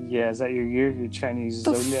ox? Yeah, is that your year? Your Chinese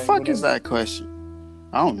the zodiac? The fuck is that question?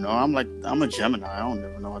 I don't know. I'm a Gemini. I don't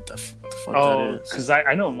even know what the fuck that is. Because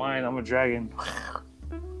I know mine. I'm a dragon.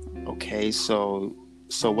 Okay, so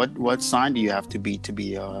what sign do you have to be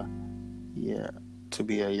a year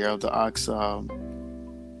of the ox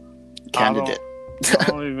candidate? I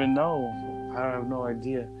don't even know. I have no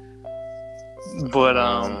idea. But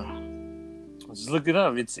just look it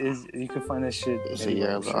up. It's you can find that shit. It's a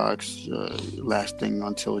year of the ox, lasting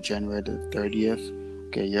until January the 30th.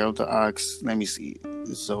 Okay, year of the ox. Let me see.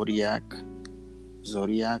 Zodiac.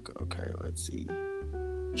 Okay, let's see.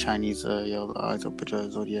 Chinese year of the ox. I'll put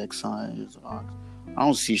the zodiac sign. Ox. I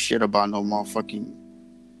don't see shit about no motherfucking.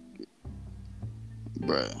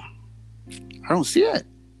 Bruh. I don't see it.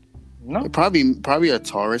 No. Probably a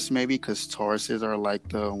Taurus, maybe, because Tauruses are like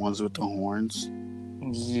the ones with the horns.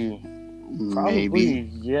 Yeah. Maybe. Probably,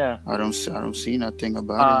 yeah. I don't see nothing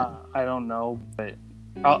about it. I don't know, but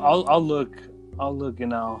I'll look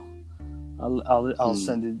and I'll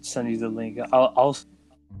send you the link. I'll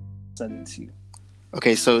send it to you.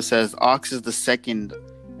 Okay, so it says Ox is the second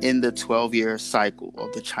in the 12-year cycle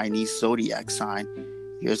of the Chinese zodiac sign.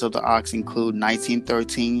 Years of the ox include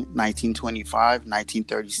 1913, 1925,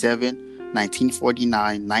 1937,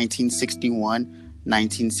 1949, 1961,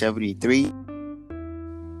 1973.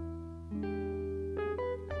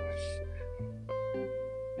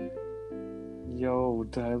 Yo,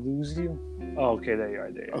 did I lose you? Oh, okay, there you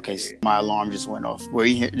are. Okay, so my alarm just went off.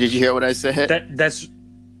 Did you hear what I said? That's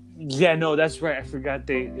right. I forgot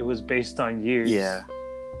it was based on years. Yeah.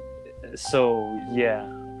 So yeah.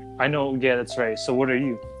 I know, yeah, that's right. So what are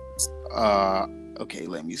you? Okay,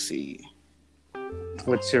 let me see.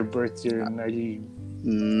 What's your birth year? 90?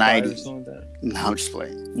 Or something like that? No, I'm just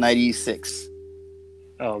playing. 96.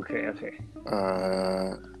 Oh, okay.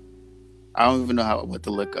 I don't even know what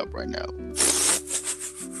to look up right now.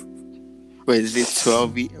 Wait, is it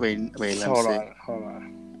 12? Wait, let me see. Hold on.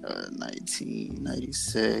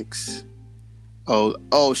 1996.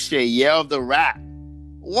 Oh, shit. Year of the rat.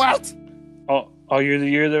 What? Oh, you're the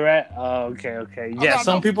year of the rat? Oh, okay. Yeah,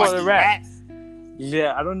 some people are the rat.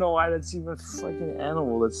 Yeah, I don't know why that's even a fucking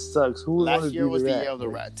animal. That sucks. Who Last year was the year of the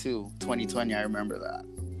rat, too. 2020, I remember that.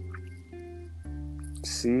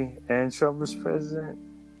 See? And Trump was president.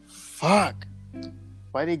 Fuck.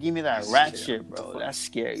 Why they give me that rat shit, bro? That's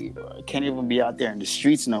scary, bro. I can't even be out there in the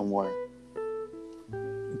streets no more.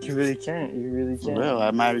 You really can't. For real,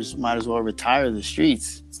 I might as well retire the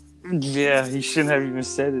streets. Yeah, he shouldn't have even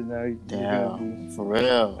said it now. Damn, for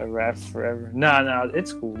real. A rat forever. Nah,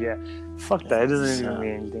 it's cool, yeah. Fuck that. It doesn't even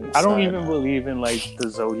mean anything. I don't even believe in, like, the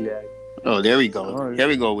zodiac. Oh, there we go. Here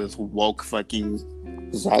we go with woke fucking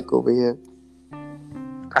Zach over here.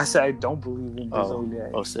 I said I don't believe in the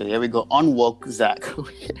zodiac. Oh, so here we go. Unwoke Zach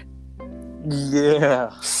over here.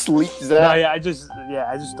 Yeah. Sleep Zach. No, I just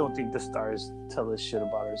don't think the stars tell us shit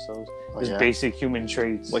about ourselves. Just basic human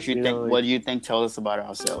traits. What do you think tell us about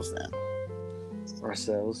ourselves then?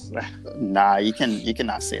 Ourselves? Nah, you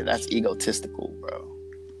cannot say that. That's egotistical, bro.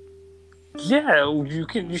 Yeah, you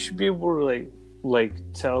can. You should be able to like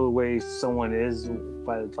tell the way someone is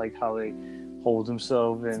by like how they hold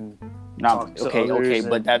themselves and talk to others.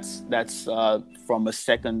 But that's from a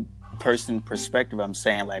second person perspective. I'm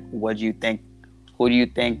saying, like, what do you think? Who do you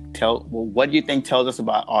think what do you think tells us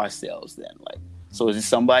about ourselves then? Like, so is it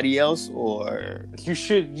somebody else, or you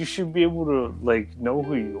should be able to like know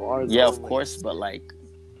who you are. Yeah, of course, but like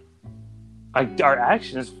our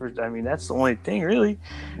actions I mean, that's the only thing really.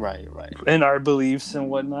 Right. And our beliefs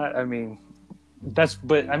and whatnot. I mean,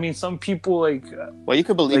 but I mean, some people like. Well, you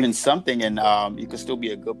could believe in something and you could still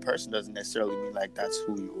be a good person. Doesn't necessarily mean like that's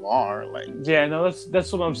who you are. Like. Yeah, no,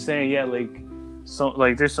 that's what I'm saying. Yeah, like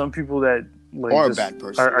there's some people that. Like, or a bad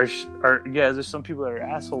person. There's some people that are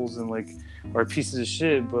assholes and like are pieces of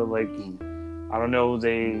shit, but like I don't know,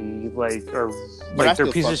 they like are like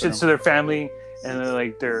they're pieces of shit to their family, and then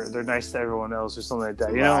like they're nice to everyone else or something like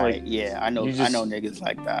that. You know, like I know niggas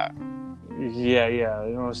like that. Yeah, you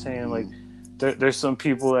know what I'm saying? Like there's some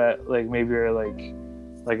people that like maybe are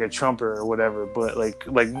like a Trumper or whatever, but like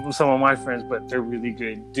some of my friends, but they're really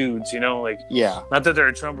good dudes, you know, like not that they're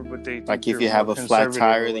a Trumper, but they like if you have a flat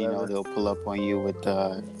tire, you know, they'll pull up on you with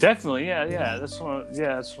definitely, that's what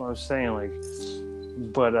I'm saying, like,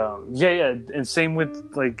 but and same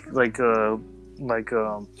with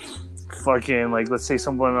fucking like let's say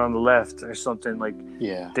someone on the left or something, like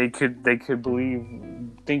they could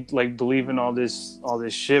believe in all this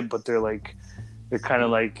shit, but they're kind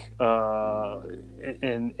of like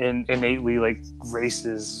innately like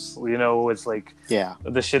racist, you know. It's like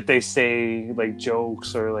the shit they say, like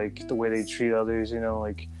jokes or like the way they treat others, you know,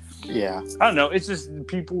 like I don't know. It's just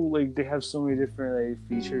people like they have so many different like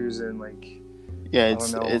features and like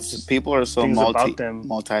it's people are so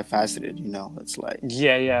multifaceted, you know. It's like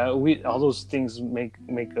we all those things make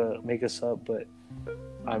us up, but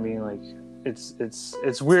I mean like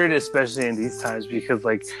it's weird, especially in these times, because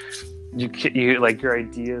like you like your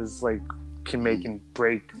ideas like can make and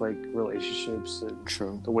break like relationships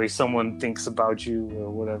and the way someone thinks about you or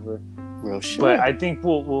whatever. Real shit. But I think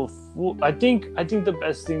I think the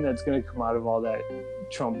best thing that's gonna come out of all that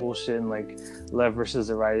Trump bullshit and like left versus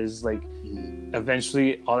the right is like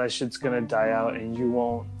eventually all that shit's gonna die out, and you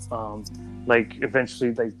won't like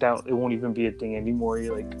eventually like that it won't even be a thing anymore.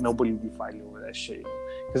 You're like nobody will be fighting over that shit,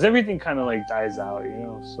 because everything kind of like dies out, you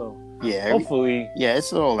know. So hopefully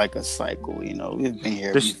it's all like a cycle, you know. We've been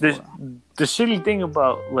here before. The shitty thing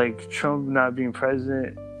about like Trump not being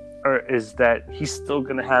president is that he's still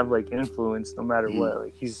gonna have like influence no matter what.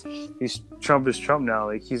 Like he's Trump is Trump now.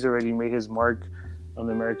 Like he's already made his mark on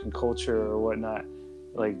the American culture or whatnot.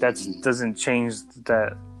 Like doesn't change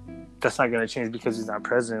that. That's not gonna change because he's not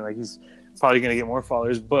president. Like he's probably gonna get more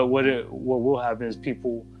followers. But what will happen is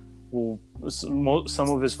people will some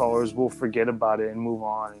of his followers will forget about it and move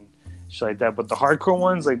on and shit like that. But the hardcore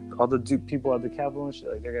ones, like all the people at the Capitol and shit,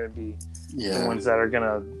 like they're gonna be the ones that are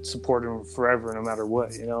gonna support him forever, no matter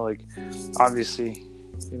what. You know, like obviously,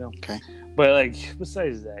 you know. Okay. But like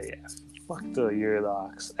besides that, fuck the Year of the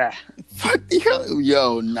Ox. Fuck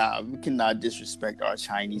nah, we cannot disrespect our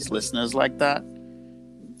Chinese listeners like that.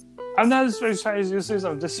 I'm not disrespecting Chinese listeners.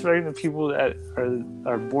 I'm disrespecting the people that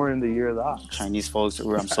are born in the Year of the Ox. Chinese folks,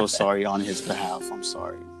 I'm so sorry on his behalf. I'm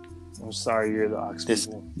sorry. I'm sorry, Year of the Ox. This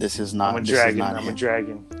is not. I'm a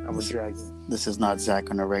dragon. This is not Zach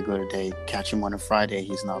on a regular day. Catch him on a Friday.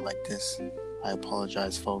 He's not like this. I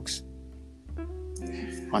apologize, folks.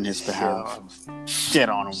 On his behalf. Shit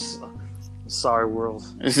on him. Sorry, world.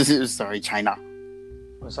 Sorry, China.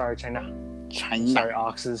 I'm sorry, China. China. Sorry,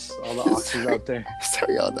 oxes. All the oxes out there.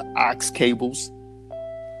 Sorry, all the ox cables.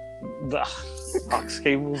 The ox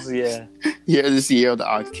cables, yeah. Yeah, this year of the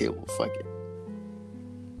ox cable. Fuck it.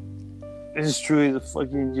 It's truly the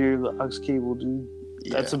fucking year of the ox cable, dude.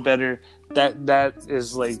 Yeah. That's a better. That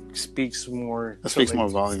is like speaks more. That speaks more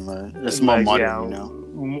volume, right? It's more modern, you know.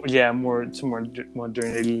 More to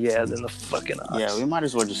modernity, than the fucking ox. Yeah, we might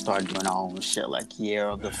as well just start doing our own shit, like year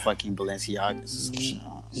of the fucking Balenciagas.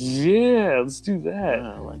 Yeah, let's do that.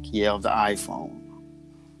 Yeah, like year of the iPhone.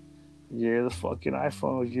 Year of the fucking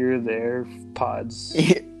iPhone. Year of the AirPods.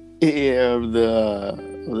 Year of the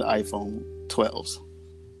iPhone 12s.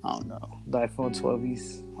 I don't know. The iPhone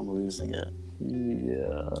 12s. I'm losing it.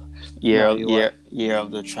 Yeah. Year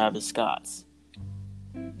of the Travis Scotts.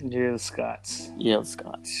 Year of the Scotts. Year of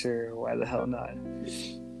Scotts. Sure, why the hell not?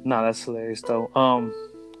 Nah, that's hilarious though.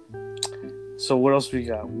 So what else we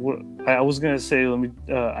got? I was gonna say, let me.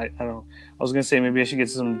 I don't know. I was gonna say maybe I should get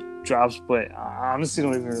some drops, but I honestly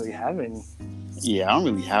don't even really have any. Yeah, I don't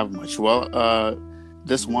really have much. Well,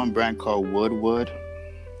 this one brand called Woodwood.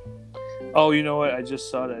 Oh, you know what? I just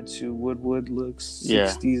saw that too. Woodwood looks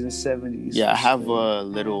 60s and 70s. Yeah, I have a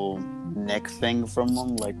little neck thing from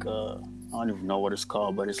them. Like, I don't even know what it's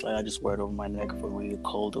called, but it's like I just wear it over my neck for when you're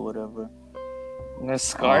cold or whatever. A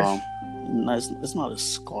scarf? No, it's not a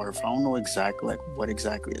scarf. I don't know exactly what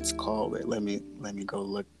exactly it's called. Wait, let me go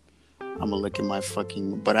look. I'm gonna look at my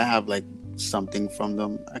fucking. But I have like something from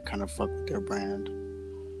them. I kind of fuck with their brand.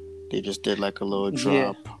 They just did like a little drop.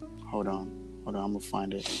 Yeah. Hold on. I'm gonna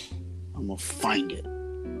find it. And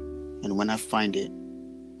when I find it.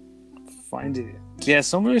 Yeah,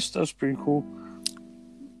 some of their stuff's pretty cool.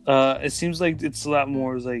 It seems like it's a lot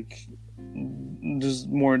more like there's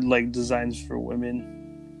more like designs for women.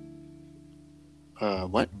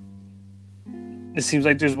 What? It seems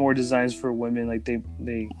like there's more designs for women. Like they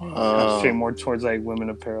concentrate more towards like women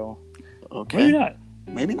apparel. Okay.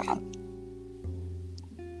 Maybe not.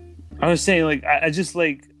 I was saying like I just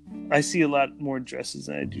like I see a lot more dresses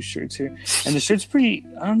than I do shirts here, and the shirt's pretty.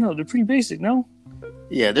 I don't know. They're pretty basic, no?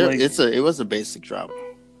 Yeah, it was a basic drop.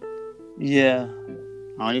 Yeah.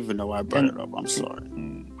 I don't even know why I brought it up. I'm sorry.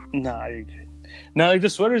 Nah, you're good. Now, like the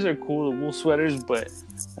sweaters are cool, the wool sweaters, but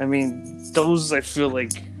I mean, those I feel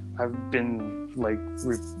like I've been like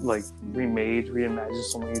remade, reimagined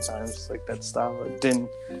so many times, like that style, like thin,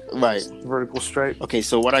 right, vertical stripe. Okay,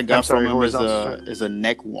 so what I got from him is a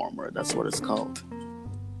neck warmer. That's what it's called.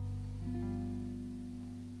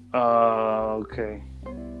 Okay.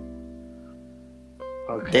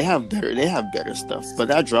 They have better stuff, but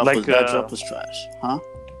that drop was trash, huh?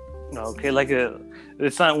 Okay,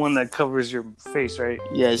 it's not one that covers your face, right?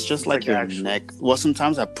 Yeah, it's just like your neck. Well,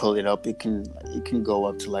 sometimes I pull it up. It can go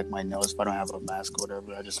up to like my nose if I don't have a mask or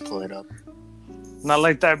whatever. I just pull it up. Not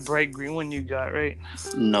like that bright green one you got, right?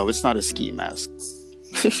 No, it's not a ski mask.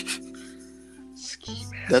 Ski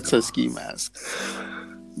mask. That's a ski mask.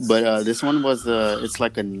 But this one was it's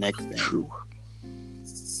like a neck thing.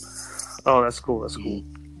 Oh, that's cool. That's cool.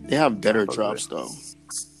 They have better drops though.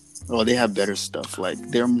 Oh, they have better stuff. Like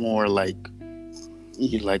they're more like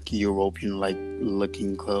European like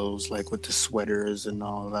looking clothes, like with the sweaters and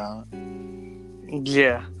all that.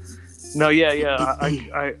 Yeah. No, yeah.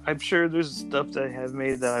 I'm sure there's stuff that I have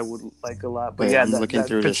made that I would like a lot. But yeah, that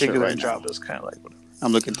particular drop is kind of like whatever.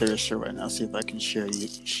 I'm looking through this shirt right now. See if I can share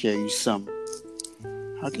you some.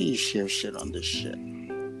 How can you share shit on this shit?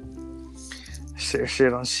 Share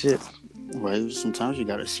shit on shit. Right. Sometimes you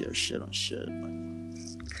gotta share shit on shit.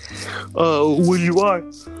 What you are?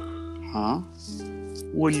 Huh?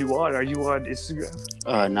 What you on? Are you on Instagram?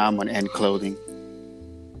 Now I'm on End Clothing.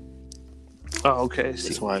 Oh, okay.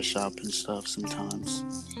 That's why I shop and stuff sometimes.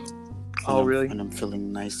 Oh, really? When I'm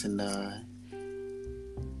feeling nice and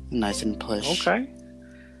plush. Okay.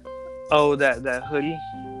 Oh, that hoodie?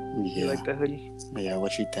 Yeah. You like that hoodie? Yeah,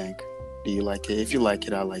 what you think? Do you like it? If you like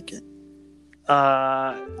it, I like it.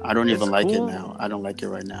 I don't even like it now. I don't like it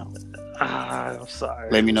right now. I'm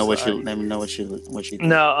sorry. Let me know what you think.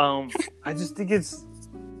 No, I just think it's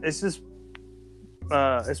just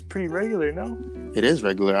it's pretty regular, no? It is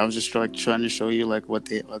regular. I was just trying to show you like what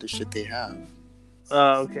other shit they have.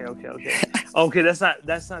 Okay. Okay, that's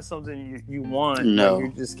not something you want. No, you're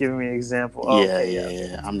just giving me an example. Oh,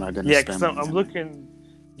 yeah. I'm not gonna. Yeah, because I'm looking.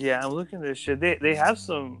 Yeah, I'm looking at this shit. They have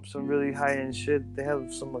some really high end shit. They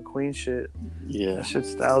have some McQueen shit. Yeah, that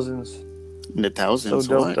shit's thousands. In the thousands.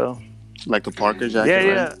 So dope though. Like the Parker jacket.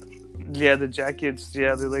 Yeah. Right? Yeah, the jackets.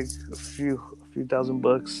 Yeah, they're like a few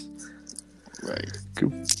 $1,000. Right.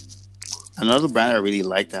 Cool. Another brand I really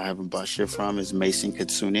like that I haven't bought shit from is Mason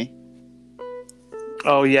Kitsune.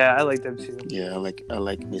 Oh yeah, I like them too. Yeah, I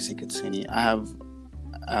like Mason Kitsune. I have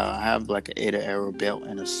like an Ada Era belt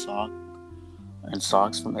and a sock and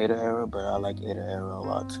socks from Ada Era, but I like Ada Era a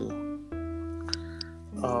lot too.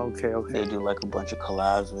 Oh, okay. They do like a bunch of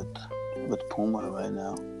collabs with Puma right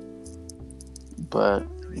now. But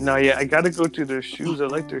no, yeah, I gotta go to their shoes. I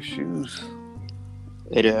like their shoes.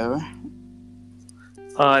 Ada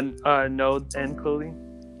Era? No, End Clothing.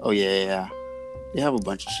 Oh yeah. They have a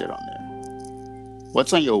bunch of shit on there.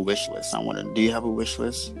 What's on your wish list? Do you have a wish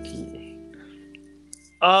list?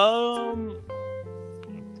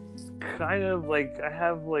 Kind of like I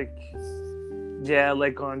have like, yeah,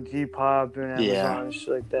 like on Depop and Amazon and shit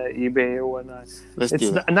like that, eBay or whatnot. It's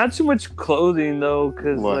not too much clothing though,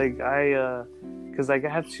 because I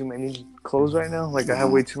have too many clothes right now. Like I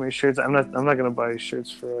have way too many shirts. I'm not gonna buy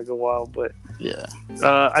shirts for like a while, but yeah.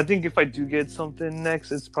 I think if I do get something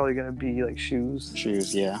next, it's probably gonna be like shoes.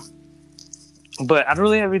 Shoes, yeah. But I don't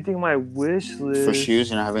really have anything on my wish list. For shoes,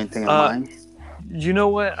 you don't have anything in mind? You know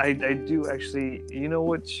what? I do actually. You know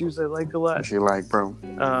what shoes I like a lot? What you like, bro?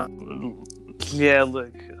 Yeah,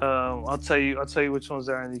 look. I'll tell you which ones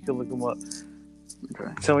there are, and you can look them up.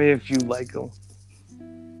 Okay. Tell me if you like them.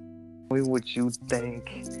 Tell me what you think.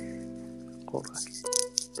 Hold on.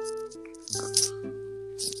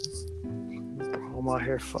 Bro, I'm out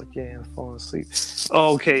here fucking falling asleep.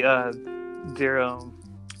 Oh, okay. They're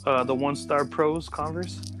the 1-star pros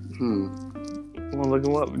Converse. You wanna look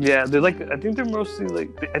them up? Yeah, they're like. I think they're mostly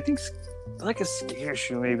like. I think like a skater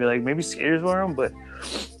shoe, maybe. Like maybe skaters wear them, but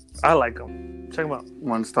I like them. Check them out.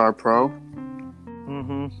 1-star pro.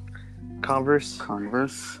 Converse.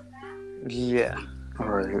 Yeah. All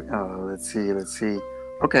right. Let's see.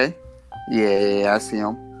 Okay. Yeah. I see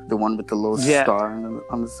them. The one with the little star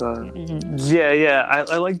on the side. Yeah.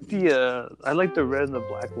 I like the red and the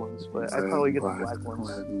black ones, but I probably get the black ones.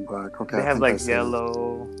 Red and black. Okay. They have like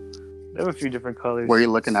yellow. They have a few different colors. Where are you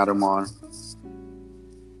looking at them on?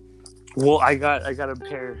 Well, I got a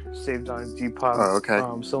pair saved on Depop. Oh, okay.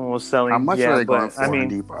 Someone was selling. How much are they going for on on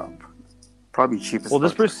Depop? Probably cheap as well,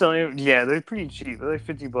 this person's selling. Yeah, they're pretty cheap. They're like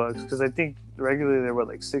 $50 because I think regularly they're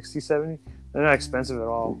like 60, 70. They're not expensive at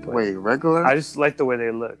all. But wait, regular? I just like the way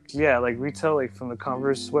they look. Yeah, like retail, like from the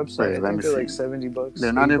Converse website. I think they're like $70.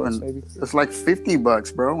 They're not even. Maybe. It's like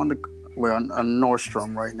 $50, bro. On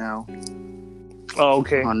Nordstrom right now. Oh,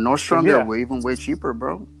 okay. On Nordstrom, they're even way cheaper,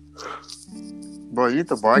 bro. Bro, you need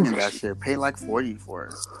to bargain that shit. Pay like $40 for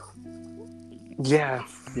it. Yeah.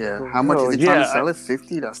 Yeah. How much is he trying to sell it?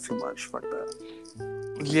 $50? That's too much. Fuck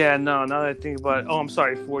that. Yeah, no, now that I think about it. Oh, I'm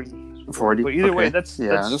sorry, 40. 40? But either way, that's still,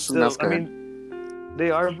 that's good. I mean, they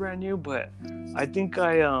are brand new, but I think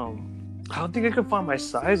I don't think I could find my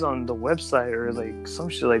size on the website or like some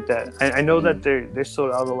shit like that. I know that they're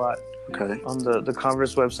sold out a lot on the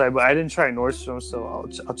Converse website, but I didn't try Nordstrom, so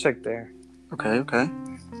I'll check there. Okay.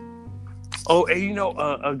 Oh, and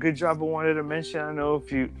a good job I wanted to mention. I don't know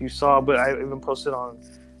if you saw, but I even posted on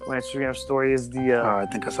my Instagram story is the. I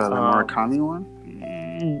think I saw the Murakami one.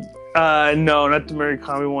 No, not the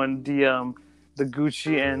Murakami one. The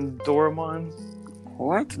Gucci and Doraemon.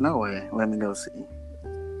 What? No way. Let me go see.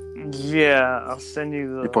 Yeah, I'll send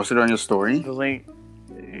you the. You posted it on your story? The link.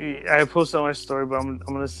 I posted on my story, but I'm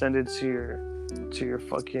gonna send it to your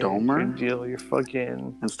fucking Domer? your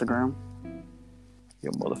fucking Instagram.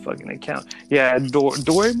 Your motherfucking account. Yeah,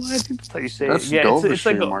 Doraemon. I think that's how you say that's it. Yeah, it's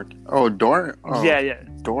like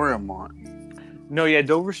Doraemon. No, yeah,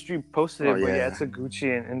 Dover Street posted it, but it's a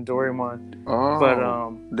Gucci and Doraemon. Oh,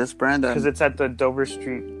 but this brand because it's at the Dover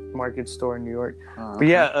Street Market store in New York. But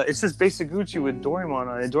yeah, it's just basic Gucci with Doraemon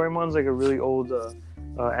on it. Doraemon's like a really old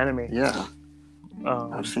anime. Yeah,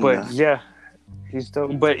 I've seen but that. Yeah, he's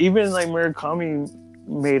dope. But even like Murakami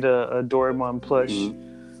made a Doraemon plush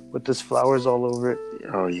with this flowers all over it.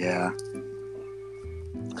 Oh yeah.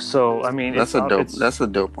 So I mean, that's a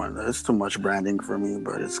dope one. It's too much branding for me,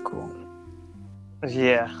 but it's cool.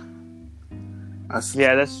 Yeah.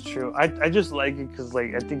 That's true. I just like it because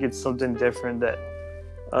like I think it's something different that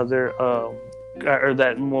other or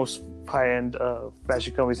that most high end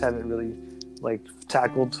fashion companies haven't really like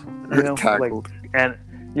tackled. You know, tackled. Like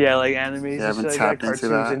like anime. They haven't tapped into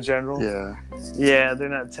that in general. Yeah, they're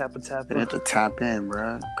not tapping. They need to tap in,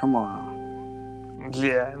 bro. Come on.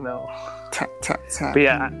 Yeah, I know. Tap. But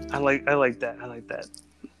yeah, I like that. I like that.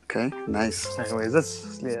 Okay, nice. Anyways,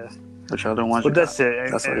 that's Which other ones? But that's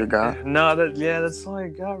it. That's all you got? No, that's all I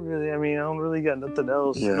got really. I mean, I don't really got nothing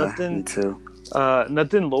else. Yeah, nothing, me too.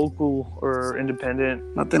 Nothing local or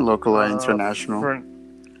independent. Nothing local or international.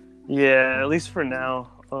 At least for now.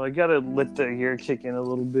 I gotta let the year kick in a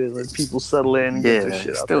little bit, let people settle in and get their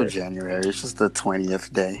shit out there. It's still January. It's just the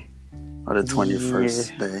 20th day. Or the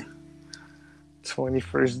 21st day.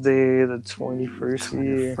 21st day, the 21st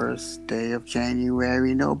year. 21st day of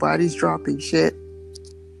January. Nobody's dropping shit.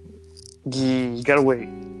 Yeah, you gotta wait.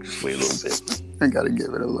 Just wait a little bit. I gotta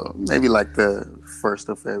give it a little. Maybe like the 1st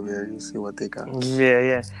of February. See what they got.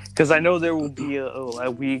 Yeah. Because I know there will be a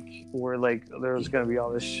week where like there's gonna be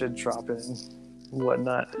all this shit dropping and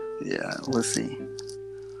whatnot. Yeah, we'll see.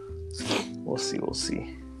 We'll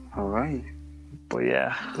see. All right. But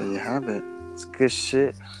yeah. There you have it. It's good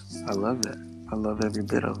shit. I love it. I love every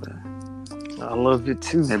bit of it. I love it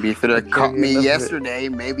too. Maybe if it had caught me yesterday,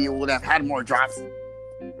 maybe it would have had more drops.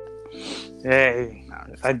 Hey,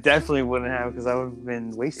 I definitely wouldn't have because I would have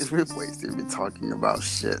been wasted. It's been wasted. Been talking about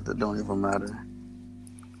shit that don't even matter.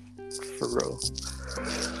 For real.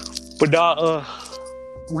 But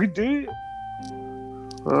we did.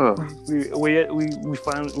 We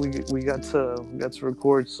finally we got to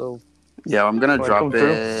record. So yeah, I'm gonna drop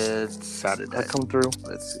it Saturday. I come through.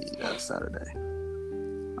 Let's see, Saturday.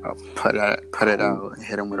 I'll put it out and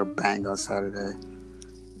hit him with a bang on Saturday.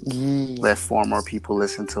 Let 4 more people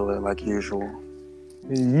listen to it like usual.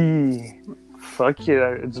 Fuck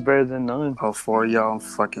yeah, it's better than none. Oh, 4 y'all, I'm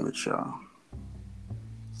fucking with y'all.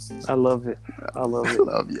 I love it. I love it.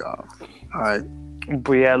 Love y'all. All right.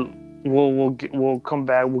 But yeah, we'll come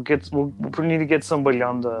back. We'll need to get somebody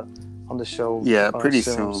on the show. Yeah, pretty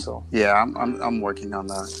soon. So. Yeah, I'm working on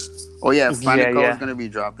that. Oh yeah, Flanico is gonna be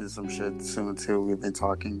dropping some shit soon too. We've been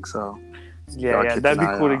talking, so yeah, that'd be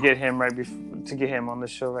cool to get him to get him on the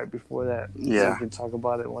show right before that. Yeah, so we can talk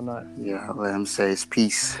about it, whatnot. Yeah, let him say his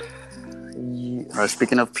peace. Yes. All right,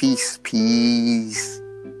 speaking of peace. Peace.